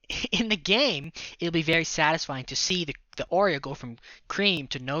 but in the game, it'll be very satisfying to see the Oreo go from cream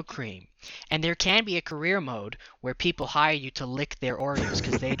to no cream. And there can be a career mode where people hire you to lick their Oreos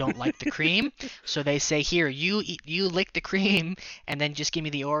because they don't like the cream. So they say, here, you lick the cream and then just give me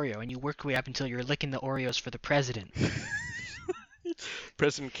the Oreo. And you work your way up until you're licking the Oreos for the president.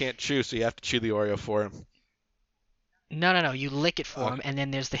 President can't chew, so you have to chew the Oreo for him. No. You lick it for him, and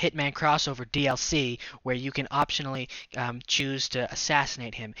then there's the Hitman crossover DLC where you can optionally choose to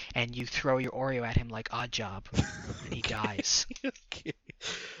assassinate him, and you throw your Oreo at him like Oddjob, and he dies.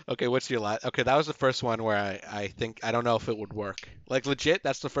 Okay, what's your last? Okay, that was the first one where I think I don't know if it would work. Like legit,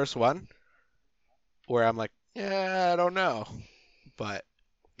 that's the first one where I'm like, yeah, I don't know, but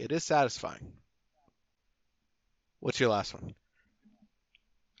it is satisfying. What's your last one?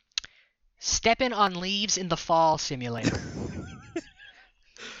 Stepping on leaves in the fall simulator.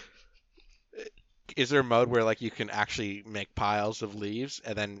 Is there a mode where like you can actually make piles of leaves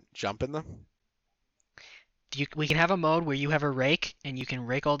and then jump in them? We can have a mode where you have a rake and you can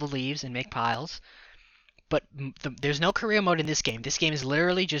rake all the leaves and make piles. But there's no career mode in this game. This game is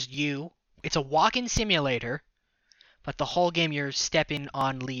literally just you. It's a walk-in simulator, but the whole game you're stepping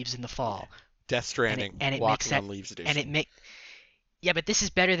on leaves in the fall. Death Stranding, and it walking makes that, on leaves edition. And it yeah, but this is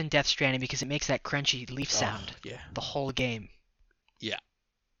better than Death Stranding because it makes that crunchy leaf sound. Yeah. The whole game. Yeah.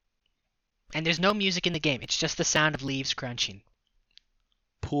 And there's no music in the game. It's just the sound of leaves crunching.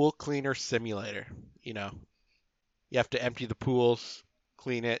 Pool cleaner simulator. You know, you have to empty the pools,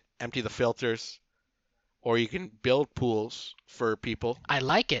 clean it, empty the filters, or you can build pools for people. I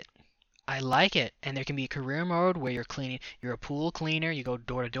like it. And there can be a career mode where you're a pool cleaner, you go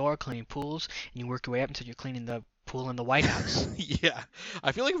door to door cleaning pools, and you work your way up until you're cleaning the pool in the White House. Yeah.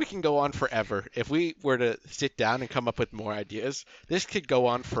 I feel like we can go on forever. If we were to sit down and come up with more ideas, this could go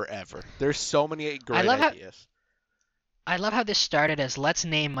on forever. There's so many great ideas. I love how this started as let's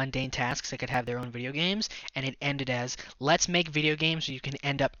name mundane tasks that could have their own video games, and it ended as let's make video games so you can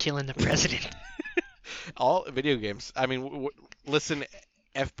end up killing the president. All video games. I mean, listen,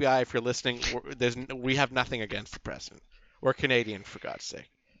 FBI, if you're listening, we have nothing against the president. We're Canadian, for God's sake.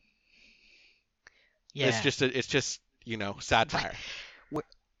 Yeah. It's just you know, satire.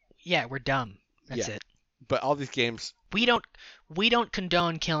 We're dumb. That's it. But all these games, we don't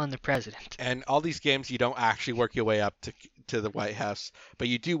condone killing the president. And all these games, you don't actually work your way up to the White House, but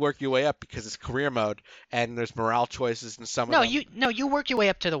you do work your way up because it's career mode, and there's morale choices in some of them. You work your way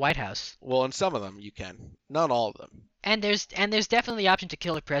up to the White House. Well, in some of them you can, not all of them. And there's definitely the option to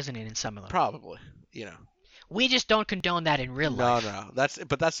kill the president in some of them. Probably, you know. We just don't condone that in real life. No.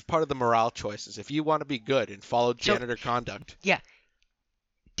 That's part of the morale choices. If you want to be good and follow janitor conduct. Yeah.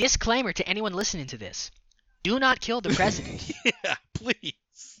 Disclaimer to anyone listening to this. Do not kill the president. Yeah,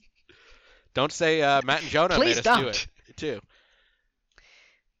 please. Don't say Matt and Jonah please made us don't. do it, too.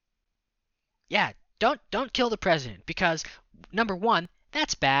 Yeah, don't kill the president because, number one,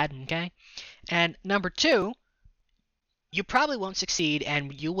 that's bad, okay? And number two, you probably won't succeed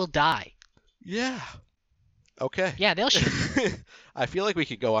and you will die. Yeah. Okay. Yeah, they'll shoot. I feel like we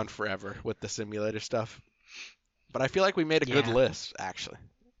could go on forever with the simulator stuff. But I feel like we made a good list, actually.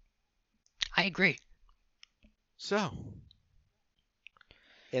 I agree. So,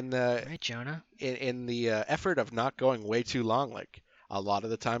 in the right, Jonah. In the effort of not going way too long, like a lot of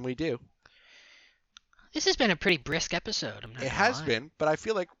the time we do. This has been a pretty brisk episode. It has been, but I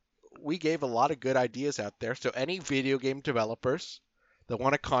feel like we gave a lot of good ideas out there. So any video game developers that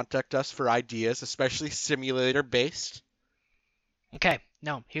want to contact us for ideas, especially simulator-based. Okay,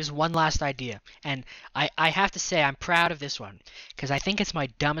 no, here's one last idea. And I have to say I'm proud of this one, because I think it's my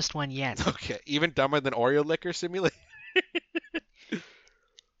dumbest one yet. Okay, even dumber than Oreo Licker Simulator?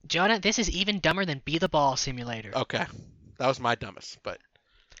 Jonah, this is even dumber than Be the Ball Simulator. Okay, that was my dumbest, but...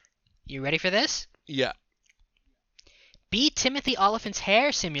 You ready for this? Yeah. Be Timothy Oliphant's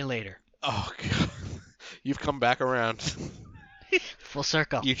Hair Simulator. Oh, God. You've come back around. Full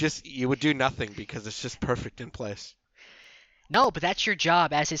circle. You would do nothing because it's just perfect in place. No, but that's your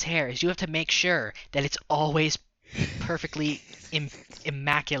job as his hair, is you have to make sure that it's always perfectly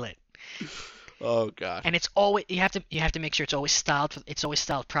immaculate. Oh God. And it's always you have to make sure it's always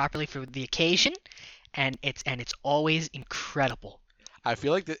styled properly for the occasion, and it's always incredible. I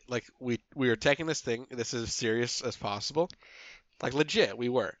feel like we are taking this as serious as possible. Like legit, we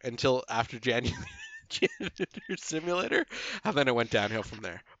were until after Janitor Simulator, and then it went downhill from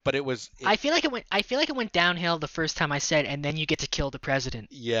there. But I feel like it went downhill the first time I said, and then you get to kill the president.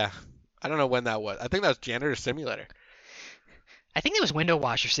 Yeah, I don't know when that was. I think that was Janitor Simulator. I think it was Window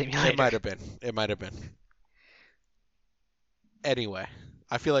Washer Simulator. It might have been. Anyway,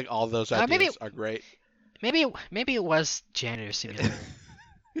 I feel like all those ideas are great. Maybe it was Janitor Simulator.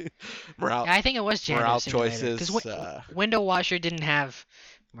 Morale, Yeah, I think it was Janitor morale Simulator. choices. Because Window Washer didn't have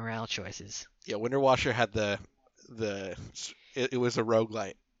morale choices. Yeah, Winter Washer had it was a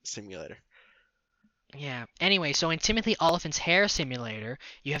roguelite simulator. Yeah. Anyway, so in Timothy Oliphant's hair simulator,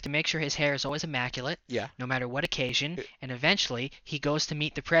 you have to make sure his hair is always immaculate, Yeah. no matter what occasion, and eventually he goes to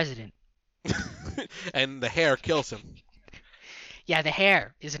meet the president. And the hair kills him. Yeah, the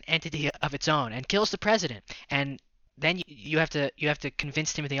hair is an entity of its own and kills the president. And then you have to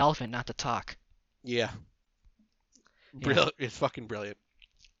convince Timothy Oliphant not to talk. Yeah. Brilliant. It's fucking brilliant.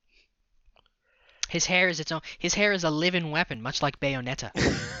 His hair is its own. His hair is a living weapon, much like Bayonetta.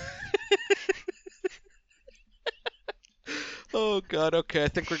 Oh God. Okay, I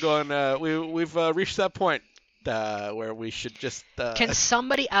think we're going. We've reached that point where we should just. Can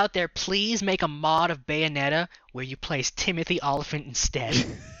somebody out there please make a mod of Bayonetta where you place Timothy Oliphant instead?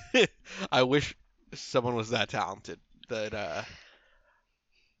 I wish someone was that talented. That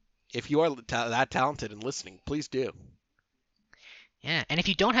if you are that talented and listening, please do. Yeah, and if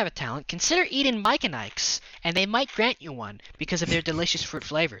you don't have a talent, consider eating Mike and Ike's, and they might grant you one because of their delicious fruit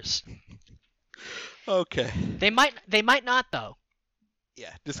flavors. Okay. They might not though.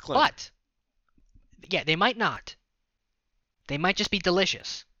 Yeah. Disclaimer. But yeah, they might not. They might just be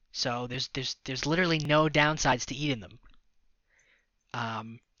delicious. So there's literally no downsides to eating them.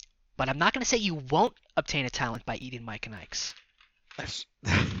 But I'm not going to say you won't obtain a talent by eating Mike and Ike's. That's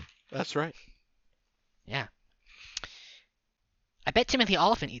right. Yeah. I bet Timothy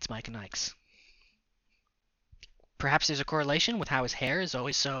Oliphant eats Mike and Ike's. Perhaps there's a correlation with how his hair is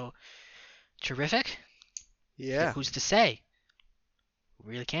always so terrific. Yeah. But who's to say?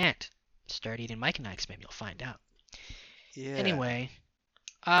 We really can't. Start eating Mike and Ike's, maybe you'll find out. Yeah. Anyway,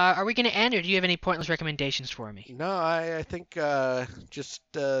 are we going to end, or do you have any pointless recommendations for me? No, I think just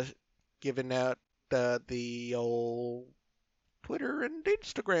giving out the old Twitter and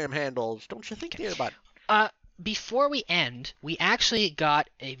Instagram handles. Don't you think, dear bud? Before we end, we actually got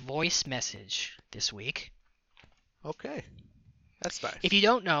a voice message this week. Okay. That's nice. If you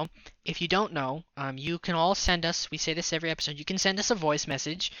don't know, you can all send us, we say this every episode, you can send us a voice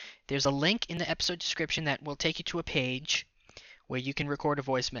message. There's a link in the episode description that will take you to a page where you can record a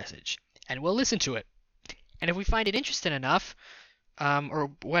voice message, and we'll listen to it. And if we find it interesting enough,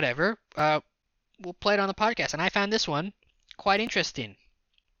 or whatever, we'll play it on the podcast. And I found this one quite interesting.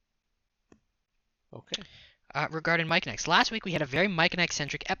 Okay. Regarding Mike and Ike's. Last week we had a very Mike and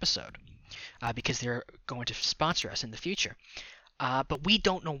Ike-centric episode, because they're going to sponsor us in the future. But we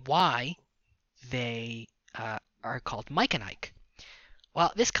don't know why they are called Mike and Ike.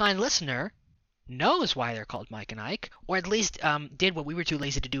 Well, this kind listener knows why they're called Mike and Ike, or at least did what we were too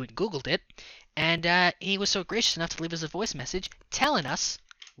lazy to do and Googled it. And he was so gracious enough to leave us a voice message telling us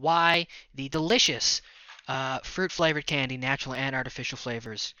why the delicious fruit-flavored candy, natural and artificial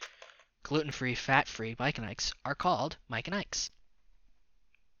flavors, gluten-free, fat-free Mike and Ike's are called Mike and Ike's.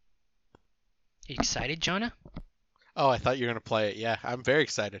 Are you excited, Jonah? Oh, I thought you were going to play it. Yeah, I'm very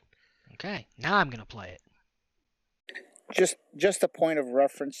excited. Okay, now I'm going to play it. Just a point of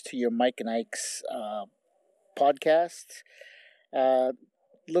reference to your Mike and Ike's podcast.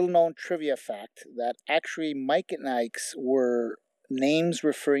 Little known trivia fact that actually Mike and Ike's were names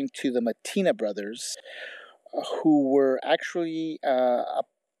referring to the Matina brothers, who were actually a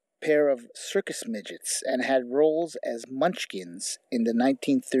pair of circus midgets and had roles as munchkins in the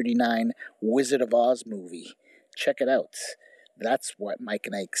 1939 Wizard of Oz movie. Check it out. That's what Mike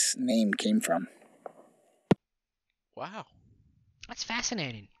and Ike's name came from. Wow. That's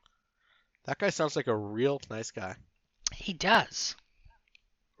fascinating. That guy sounds like a real nice guy. He does.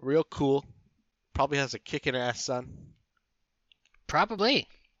 Real cool. Probably has a kicking ass son. Probably.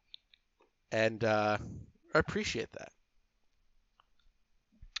 And I appreciate that.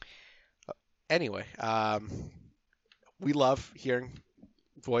 Anyway, we love hearing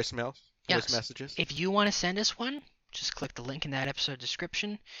voice messages. If you want to send us one, just click the link in that episode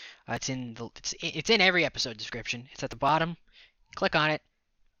description. It's in every episode description. It's at the bottom. Click on it.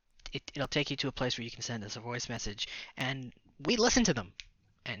 It'll take you to a place where you can send us a voice message, and we listen to them.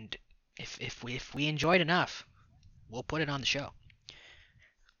 And if we enjoy it enough, we'll put it on the show.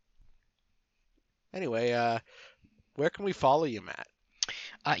 Anyway, where can we follow you, Matt?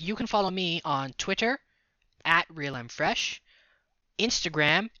 You can follow me on Twitter at RealMFresh,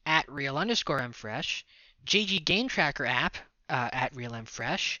 Instagram at Real_MFresh, GG Game Tracker app at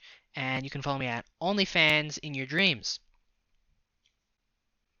RealMFresh, and you can follow me at OnlyFans in your dreams.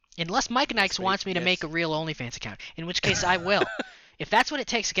 Unless Mike and Ike's wants me to make a real OnlyFans account, in which case I will. If that's what it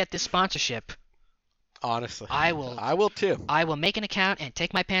takes to get this sponsorship, honestly, I will. I will too. I will make an account and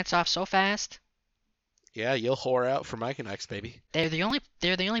take my pants off so fast. Yeah, you'll whore out for Mike and Ike's, baby. They're the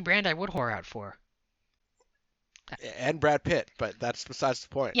only brand I would whore out for. And Brad Pitt, but that's besides the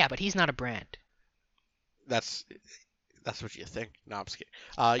point. Yeah, but he's not a brand. That's what you think. No, I'm just kidding.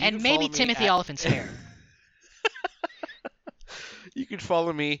 You And can maybe follow me Timothy at- Oliphant's hair. You can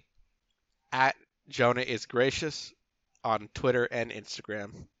follow me at Jonah is Gracious on Twitter and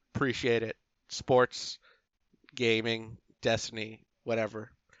Instagram. Appreciate it. Sports, gaming, Destiny,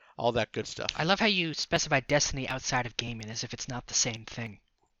 whatever. All that good stuff. I love how you specify Destiny outside of gaming as if it's not the same thing.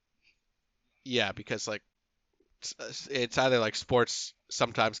 Yeah, because like it's either like sports,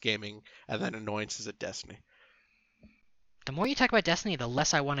 sometimes gaming, and then annoyances at Destiny. The more you talk about Destiny, the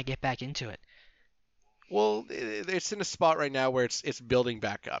less I want to get back into it. Well, it's in a spot right now where it's building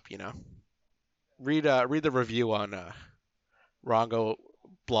back up, you know. Read the review on Rongo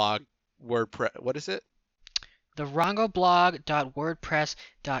blog WordPress. What is it? The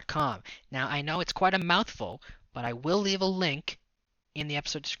rongoblog.wordpress.com. Now, I know it's quite a mouthful, but I will leave a link in the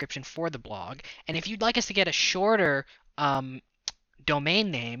episode description for the blog. And if you'd like us to get a shorter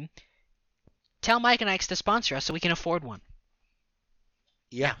domain name, tell Mike and Ike to sponsor us so we can afford one.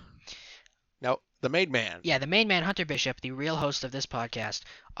 Yeah. Now, the main man. Yeah, the main man, Hunter Bishop, the real host of this podcast,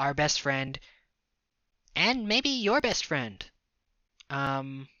 our best friend, and maybe your best friend.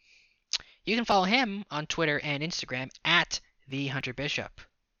 You can follow him on Twitter and Instagram at the Hunter Bishop.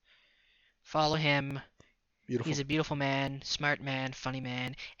 Follow him. Beautiful. He's a beautiful man, smart man, funny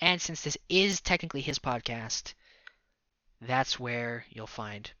man, and since this is technically his podcast, that's where you'll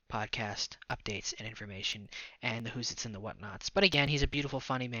find podcast updates and information and the who's it's and the whatnots. But again, he's a beautiful,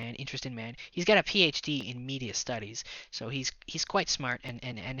 funny man, interesting man. He's got a PhD in media studies, so he's quite smart and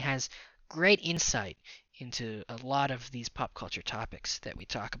has great insight into a lot of these pop culture topics that we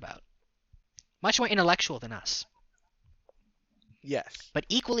talk about. Much more intellectual than us, Yes. but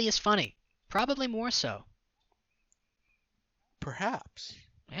equally as funny. Probably more so. Perhaps.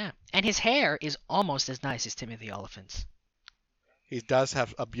 Yeah. And his hair is almost as nice as Timothy Oliphant's. He does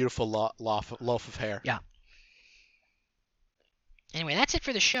have a beautiful loaf of hair. Yeah. Anyway, that's it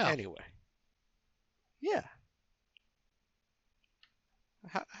for the show. Anyway. Yeah.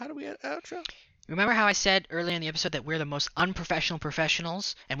 How do we outro? Remember how I said earlier in the episode that we're the most unprofessional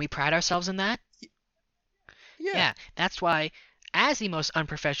professionals, and we pride ourselves in that? Yeah, that's why, as the most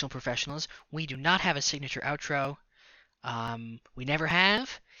unprofessional professionals, we do not have a signature outro. We never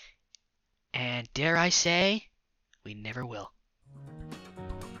have, and dare I say, we never will.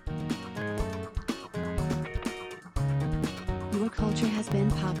 Your culture has been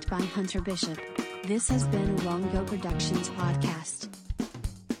popped by Hunter Bishop. This has been a Rongo Productions podcast.